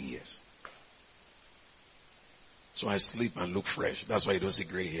for 4 years. So I sleep and look fresh. That's why you don't see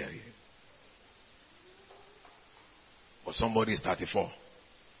gray hair here. But somebody is 34.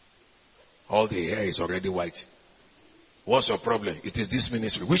 All the hair is already white. What's your problem? It is this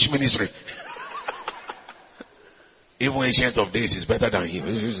ministry. Which ministry? Even Ancient of Days is better than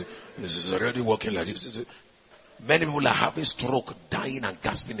him. He's already walking like this. Many people are having stroke, dying and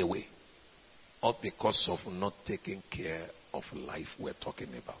gasping away. All because of not taking care of life we're talking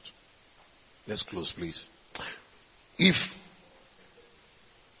about. Let's close, please. If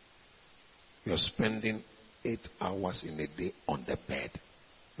you're spending 8 hours in a day on the bed,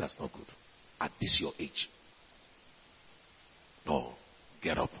 that's not good. At this your age. No,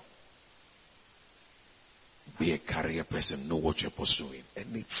 get up. Be a career person. Know what you're pursuing.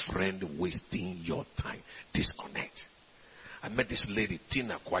 Any friend wasting your time, disconnect. I met this lady,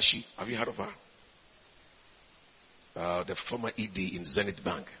 Tina Kwashi. Have you heard of her? The former ED in Zenith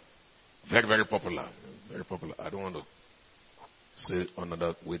Bank. Very, very popular. Very popular. I don't want to say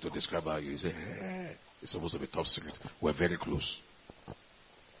another way to describe her. You say, hey, it's supposed to be top secret. We're very close.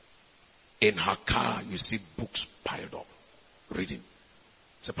 In her car, you see books piled up. Reading.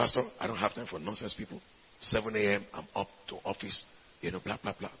 Say, Pastor, I don't have time for nonsense people. 7 a.m., I'm up to office. You know, blah,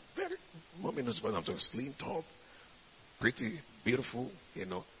 blah, blah. Very, mommy knows what I'm talking. Slim, tall, pretty, beautiful, you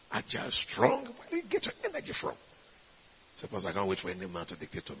know, agile, strong. Where do you get your energy from? Suppose I can't wait for any man to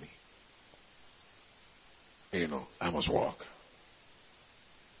dictate to me. I must walk.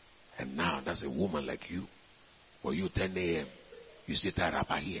 And now that's a woman like you. For you 10 a.m. you still tie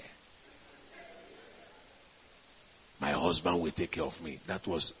wrapper here. My husband will take care of me. That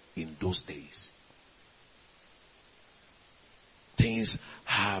was in those days. Things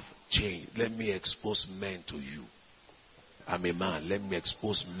have changed. Let me expose men to you. I'm a man. Let me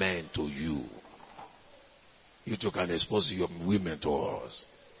expose men to you. You two can expose your women to us.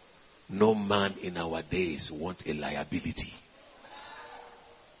 No man in our days wants a liability.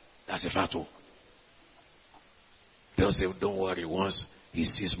 That's a fact. They'll say, don't worry, once he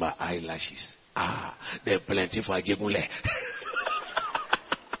sees my eyelashes. There's plenty for Ajegule.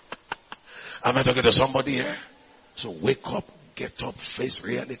 Am I talking to somebody here? So wake up, get up, face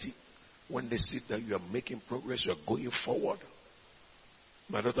reality. When they see that you are making progress, you are going forward.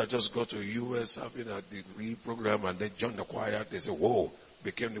 My daughter just got to US having a degree program and then joined the choir. They said, whoa,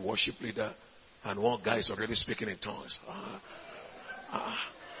 became the worship leader. And one guy is already speaking in tongues.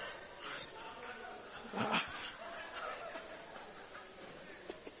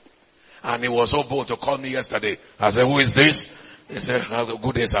 And he was so bold to call me yesterday. I said, who is this? He said,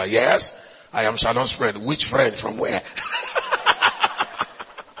 good day, sir. Yes, I am Shalom's friend. Which friend? From where?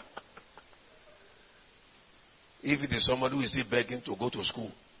 If it is somebody who is still begging to go to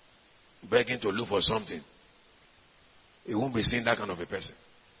school, begging to look for something, he won't be seeing that kind of a person.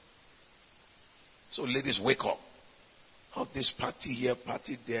 So ladies, wake up. How this party here,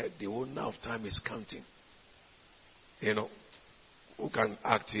 party there, the owner of time is counting. Who can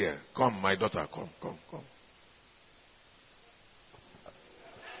act here? Come, my daughter, come.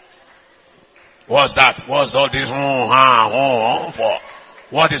 What's that? What's all this for?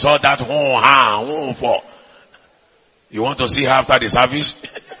 What is all that for? You want to see her after the service?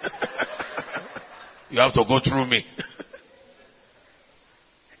 You have to go through me.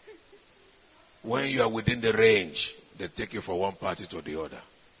 When you are within the range, they take you from one party to the other.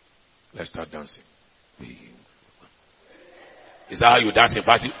 Let's start dancing. Is that how you dance in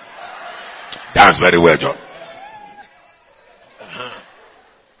party? Dance very well, John.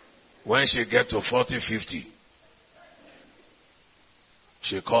 When she get to 40, 50,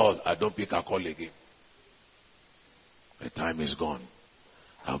 she called. I don't pick her call again. The time is gone.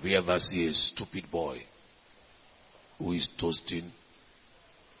 Have you ever seen a stupid boy who is toasting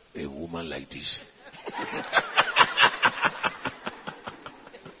a woman like this?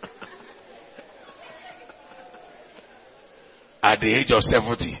 At the age of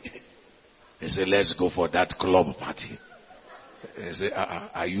 70, he said, let's go for that club party. He said,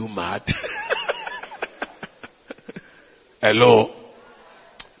 are you mad? Hello?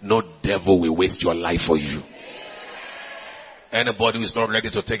 No devil will waste your life for you. Anybody who is not ready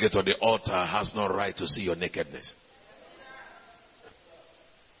to take it to the altar has no right to see your nakedness.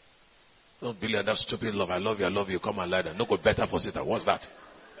 Don't believe that stupid love. I love you, come and lie down. No good better for Satan. What's that?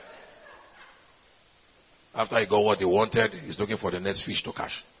 After he got what he wanted, he's looking for the next fish to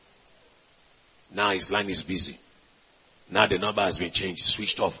catch. Now his line is busy. Now the number has been changed,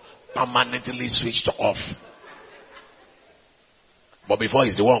 switched off. Permanently switched off. But before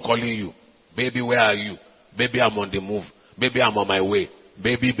he's the one calling you. Baby, where are you? Baby, I'm on the move. Baby, I'm on my way.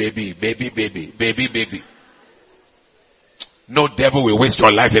 Baby. No devil will waste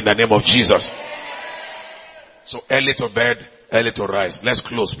your life in the name of Jesus. So early to bed, early to rise. Let's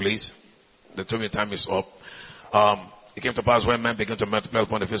close, please. The 2-minute time is up. It came to pass when men began to multiply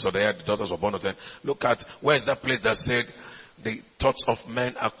upon the face of the earth, the daughters were born of them. Look at, where is that place that said, the thoughts of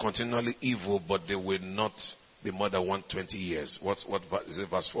men are continually evil, but they will not be more than 120 years. What is it,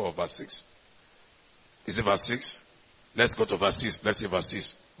 verse 4 or verse 6? Is it verse 6? Let's go to verse 6. Let's see verse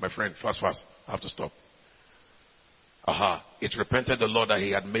 6. My friend, fast. I have to stop. It repented the Lord that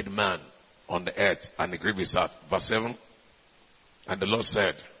he had made man on the earth, and he grieved his heart. Verse 7. And the Lord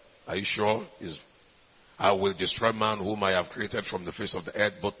said, are you sure? I will destroy man whom I have created from the face of the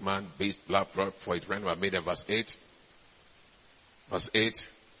earth, both man, beast, blood, for it ran I made them. Verse 8. Verse 8.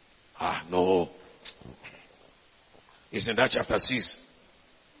 No. It's in that chapter 6.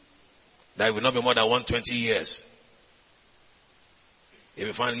 That it will not be more than 120 years. If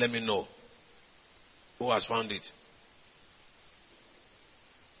you find it, let me know. Who has found it?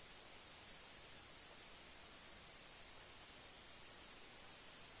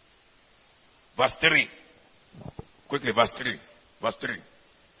 Verse 3. Quickly, verse 3. Verse 3.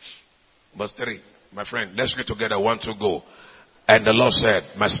 Verse 3. My friend, let's read together. 1, 2, go. And the Lord said,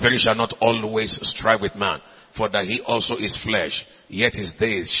 my spirit shall not always strive with man, for that he also is flesh, yet his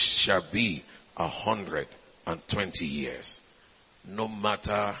days shall be 120 years. No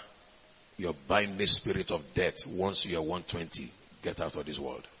matter Your binding spirit of death, once you are 120, get out of this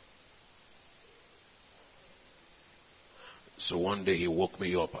world. So one day he woke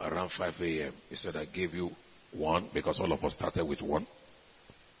me up around 5 a.m. He said, I gave you 1, because all of us started with 1.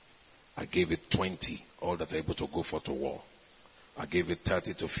 I gave it 20, all that are able to go for to war. I gave it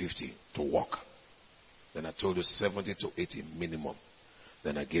 30 to 50 to walk. Then I told you 70 to 80 minimum.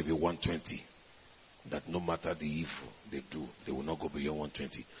 Then I gave you 120. That no matter the evil they do, they will not go beyond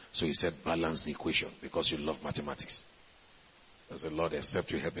 120. So he said, balance the equation, because you love mathematics. I said, Lord, except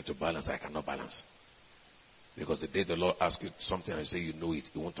you help me to balance, I cannot balance. Because the day the Lord asks you something and you say you know it,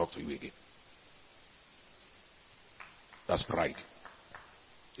 he won't talk to you again. That's pride.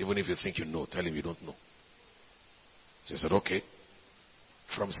 Even if you think you know, tell him you don't know. So he said, okay.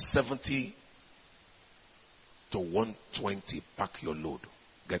 From 70 to 120, pack your load.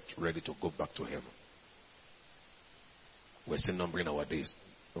 Get ready to go back to heaven. We're still numbering our days.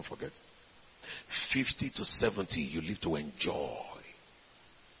 Don't forget. 50 to 70, you live to enjoy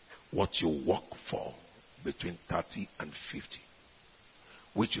what you work for between 30 and 50.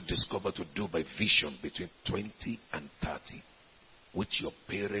 Which you discover to do by vision between 20 and 30. Which your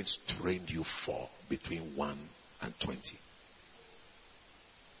parents trained you for between 1 and 20.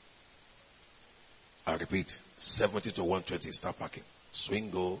 I repeat, 70 to 120, start packing.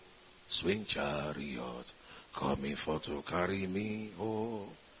 Swing go, swing chariot, coming for to carry me. Oh,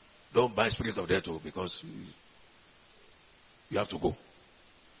 don't buy spirit of death, because you have to go.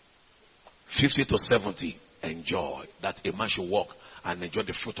 50 to 70, enjoy that a man should walk and enjoy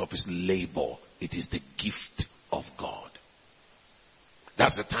the fruit of his labor. It is the gift of God.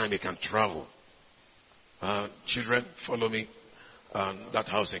 That's the time you can travel. Children, follow me. That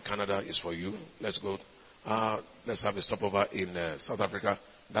house in Canada is for you. Let's go. Let's have a stopover in South Africa.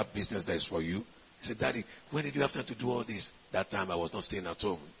 That business there is for you. He said, Daddy, when did you have time to do all this? That time I was not staying at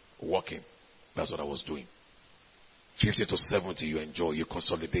home, working. That's what I was doing. 50 to 70, you enjoy, you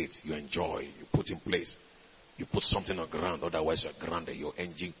consolidate, you enjoy, you put in place. You put something on ground, otherwise you're grounded. Your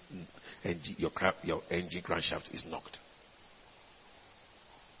engine crankshaft is knocked.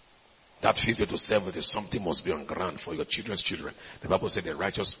 That 50 to 70, something must be on ground for your children's children. The Bible said the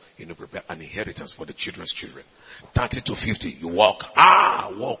righteous, prepare an inheritance for the children's children. 30 to 50, you walk.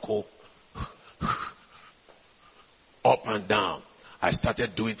 Walk. Up and down. I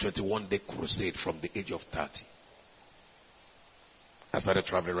started doing 21-day crusade from the age of 30. I started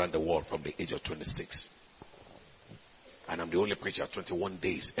traveling around the world from the age of 26. And I'm the only preacher 21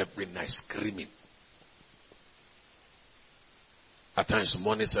 days, every night, screaming. At times,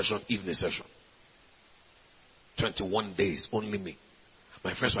 morning session, evening session. 21 days, only me.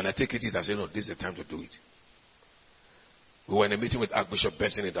 My friends, when I take it, I say, no, this is the time to do it. We were in a meeting with Archbishop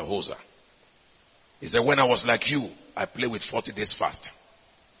Benson in the Hosa. He said, when I was like you, I played with 40 days fast.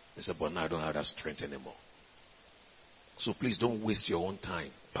 He said, but now I don't have that strength anymore. So please don't waste your own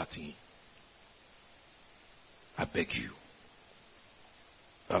time partying. I beg you.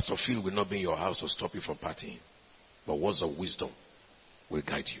 Pastor Phil will not be in your house to stop you from partying. But words of wisdom will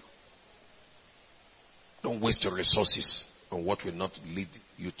guide you. Don't waste your resources on what will not lead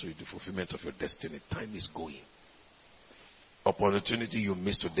you to the fulfillment of your destiny. Time is going. Opportunity you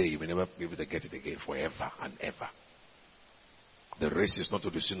miss today, you will never be able to get it again forever and ever. The race is not to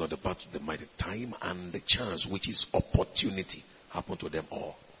the sin or the path to the mighty. Time and the chance, which is opportunity, happen to them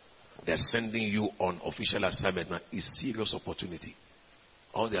all. They're sending you on official assignment now. It's serious opportunity.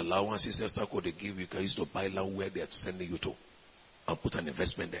 All the allowances they give you can use to buy land where they're sending you to and put an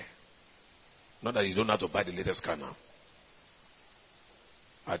investment there. Not that you don't have to buy the latest car now.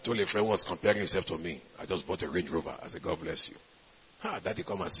 I told a friend who was comparing himself to me. I just bought a Range Rover. I said, God bless you. Daddy,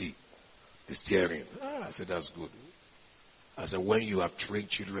 come and see the steering. I said, that's good. I said, when you have trained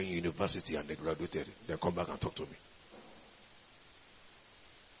children in university and they graduated, they come back and talk to me.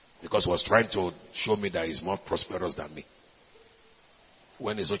 Because he was trying to show me that he's more prosperous than me.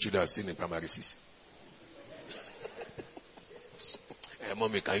 When his own children are still in primary 6. Hey,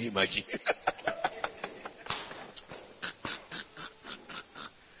 mommy, can you imagine?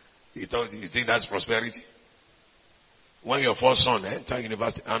 You think that's prosperity? When your first son enter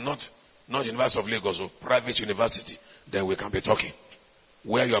university, and not University of Lagos, or private university, then we can be talking.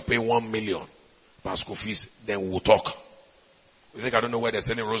 Where you are paying 1 million per school fees, then we'll talk. You think I don't know where they're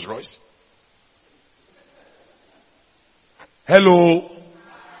selling Rolls Royce? Hello?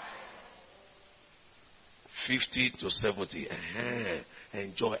 50 to 70.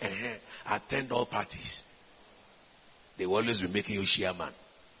 Enjoy. Attend all parties. They will always be making you chairman.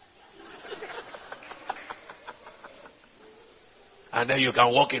 And then you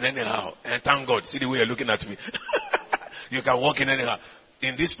can walk in anyhow. And thank God. See the way you're looking at me. You can walk in anyhow.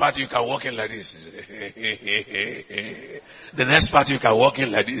 In this party you can walk in like this. The next party you can walk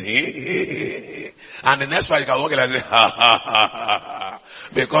in like this. And the next party you can walk in like this.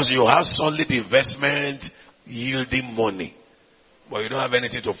 Because you have solid investment yielding money. But you don't have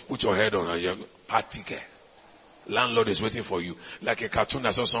anything to put your head on, and you're party care. Landlord is waiting for you. Like a cartoon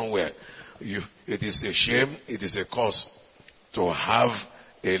I saw somewhere. It is a shame, it is a curse to have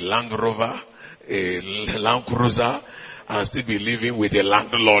a Land Rover, a Land Cruiser, and still be living with a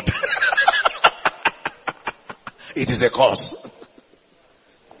landlord. It is a curse.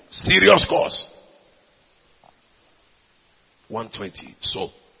 Serious curse. 120.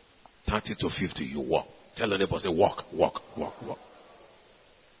 So 30 to 50 you walk. Tell the neighbor, say walk.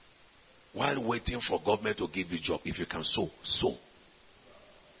 While waiting for government to give you job, if you can sow.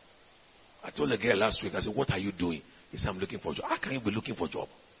 I told a girl last week, I said, what are you doing? He said, I'm looking for a job. How can you be looking for a job?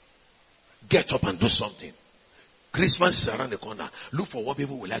 Get up and do something. Christmas is around the corner. Look for what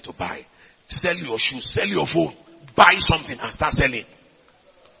people would like to buy. Sell your shoes, sell your phone. Buy something and start selling.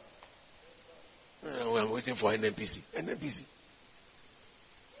 I'm waiting for NNPC.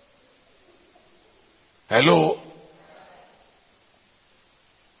 Hello?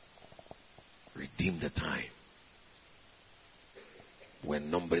 Redeem the time. We're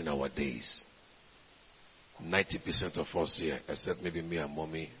numbering our days. 90% of us here, except maybe me and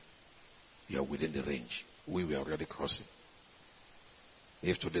mommy, you are within the range. We were already crossing.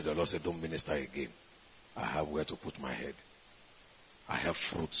 If today the Lord said, don't minister again, I have where to put my head. I have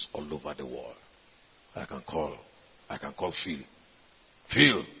fruits all over the world. I can call Phil.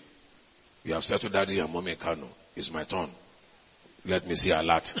 Phil, you have said to daddy and mommy Kano, it's my turn. Let me see a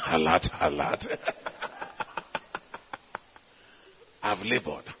lot. I've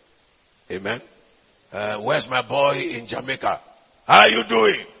labored. Amen. Where's my boy in Jamaica? How are you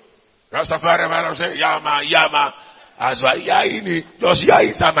doing? Rastafari man say, Yama. As well, just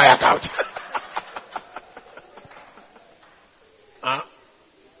inside my account.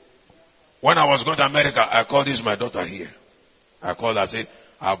 When I was going to America, I called my daughter here. I called her, I said,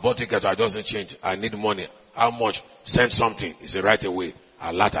 I bought ticket, I doesn't change. I need money. How much? Send something. He said, right away.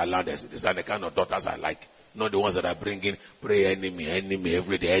 A lot. These are the kind of daughters I like. Not the ones that are bringing pray enemy,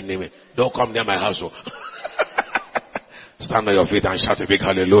 every day, enemy. Don't come near my house. Stand on your feet and shout a big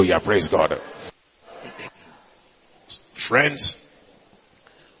hallelujah. Praise God. Friends,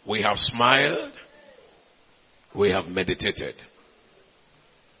 we have smiled. We have meditated.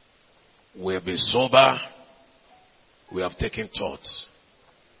 We have been sober. We have taken thoughts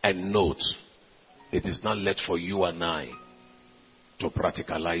and notes. It is not left for you and I to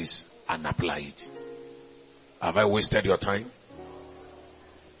practicalize and apply it. Have I wasted your time?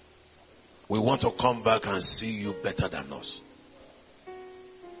 We want to come back and see you better than us.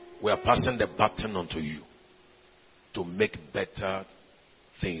 We are passing the baton onto you to make better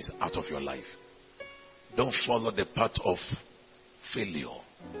things out of your life. Don't follow the path of failure.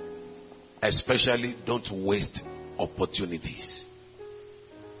 Especially don't waste opportunities.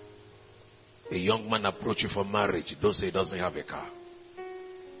 A young man approach you for marriage. Don't say he doesn't have a car.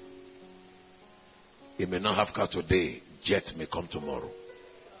 He may not have car today. Jet may come tomorrow.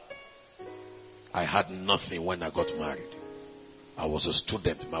 I had nothing when I got married. I was a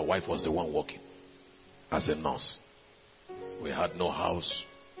student. My wife was the one working as a nurse. We had no house.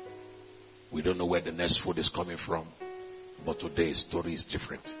 We don't know where the next food is coming from. But today's story is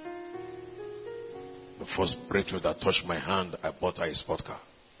different. The first breakthrough that touched my hand, I bought her a sport car.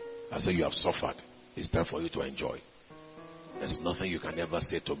 I said, you have suffered. It's time for you to enjoy. There's nothing you can ever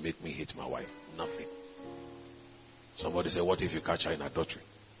say to make me hate my wife. Nothing. Somebody said, what if you catch her in adultery?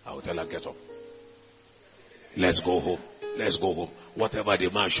 I will tell her, get up. Let's go home. Let's go home. Whatever the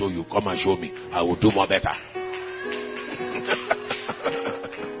man show you, come and show me. I will do more better.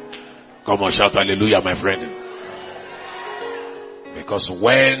 Come on, shout hallelujah, my friend. Because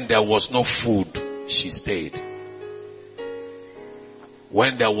when there was no food, she stayed.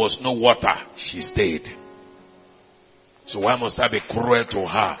 When there was no water, she stayed. So why must I be cruel to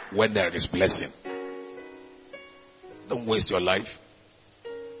her when there is blessing? Don't waste your life.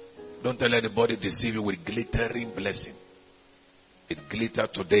 Don't tell anybody deceive you with glittering blessing. It glitter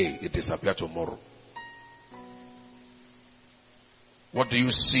today, it disappear tomorrow. What do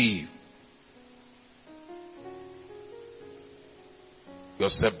you see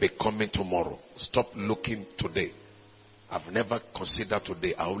yourself becoming tomorrow? Stop looking today. I've never considered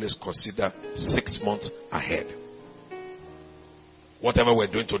today. I always consider 6 months ahead. Whatever we're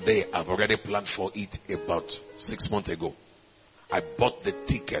doing today, I've already planned for it about 6 months ago. I bought the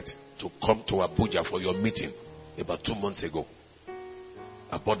ticket to come to Abuja for your meeting about 2 months ago.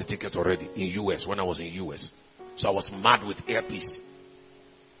 I bought the ticket already in US when I was in US. So I was mad with earpiece.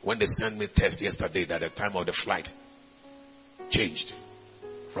 When they sent me text yesterday that the time of the flight changed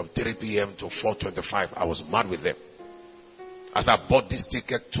from 3 p.m. to 4:25, I was mad with them. As I bought this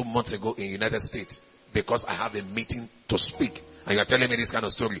ticket 2 months ago in United States because I have a meeting to speak. And you're telling me this kind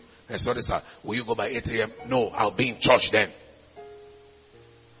of story. I said, sorry, sir, will you go by 8 a.m.? No, I'll be in church then.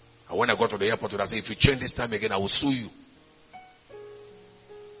 And when I got to the airport, I said, if you change this time again, I will sue you.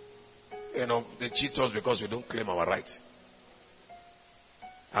 You know, they cheat us because we don't claim our right.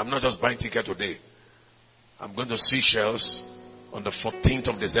 I'm not just buying ticket today. I'm going to Seychelles on the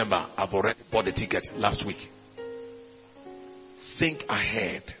 14th of December. I've already bought the ticket last week. Think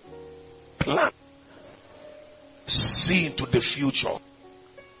ahead. Plan. See into the future.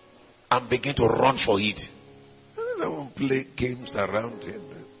 And begin to run for it. I don't play games around here.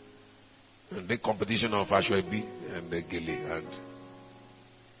 And the competition of Ashwebi and the Gili. And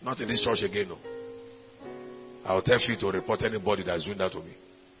not in this church again. No. I'll tell you to report anybody that's doing that to me.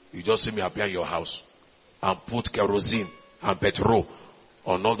 You just see me appear in your house and put kerosene and petrol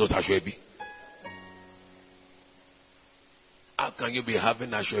on all those Ashwebi. How can you be having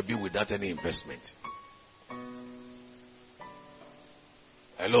Ashwebi without any investment?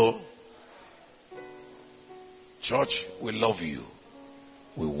 Hello? Church, we love you.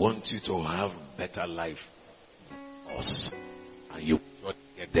 We want you to have better life. Us. And you will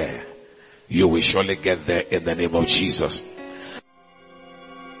get there. You will surely get there in the name of Jesus.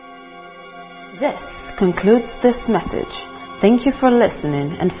 This concludes this message. Thank you for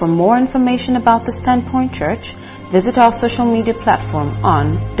listening, and for more information about the Standpoint Church, visit our social media platform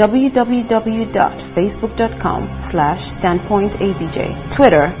on www.facebook.com/standpointabj,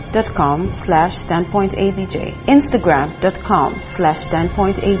 twitter.com/standpointabj,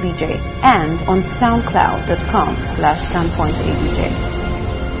 instagram.com/standpointabj, and on soundcloud.com/standpointabj.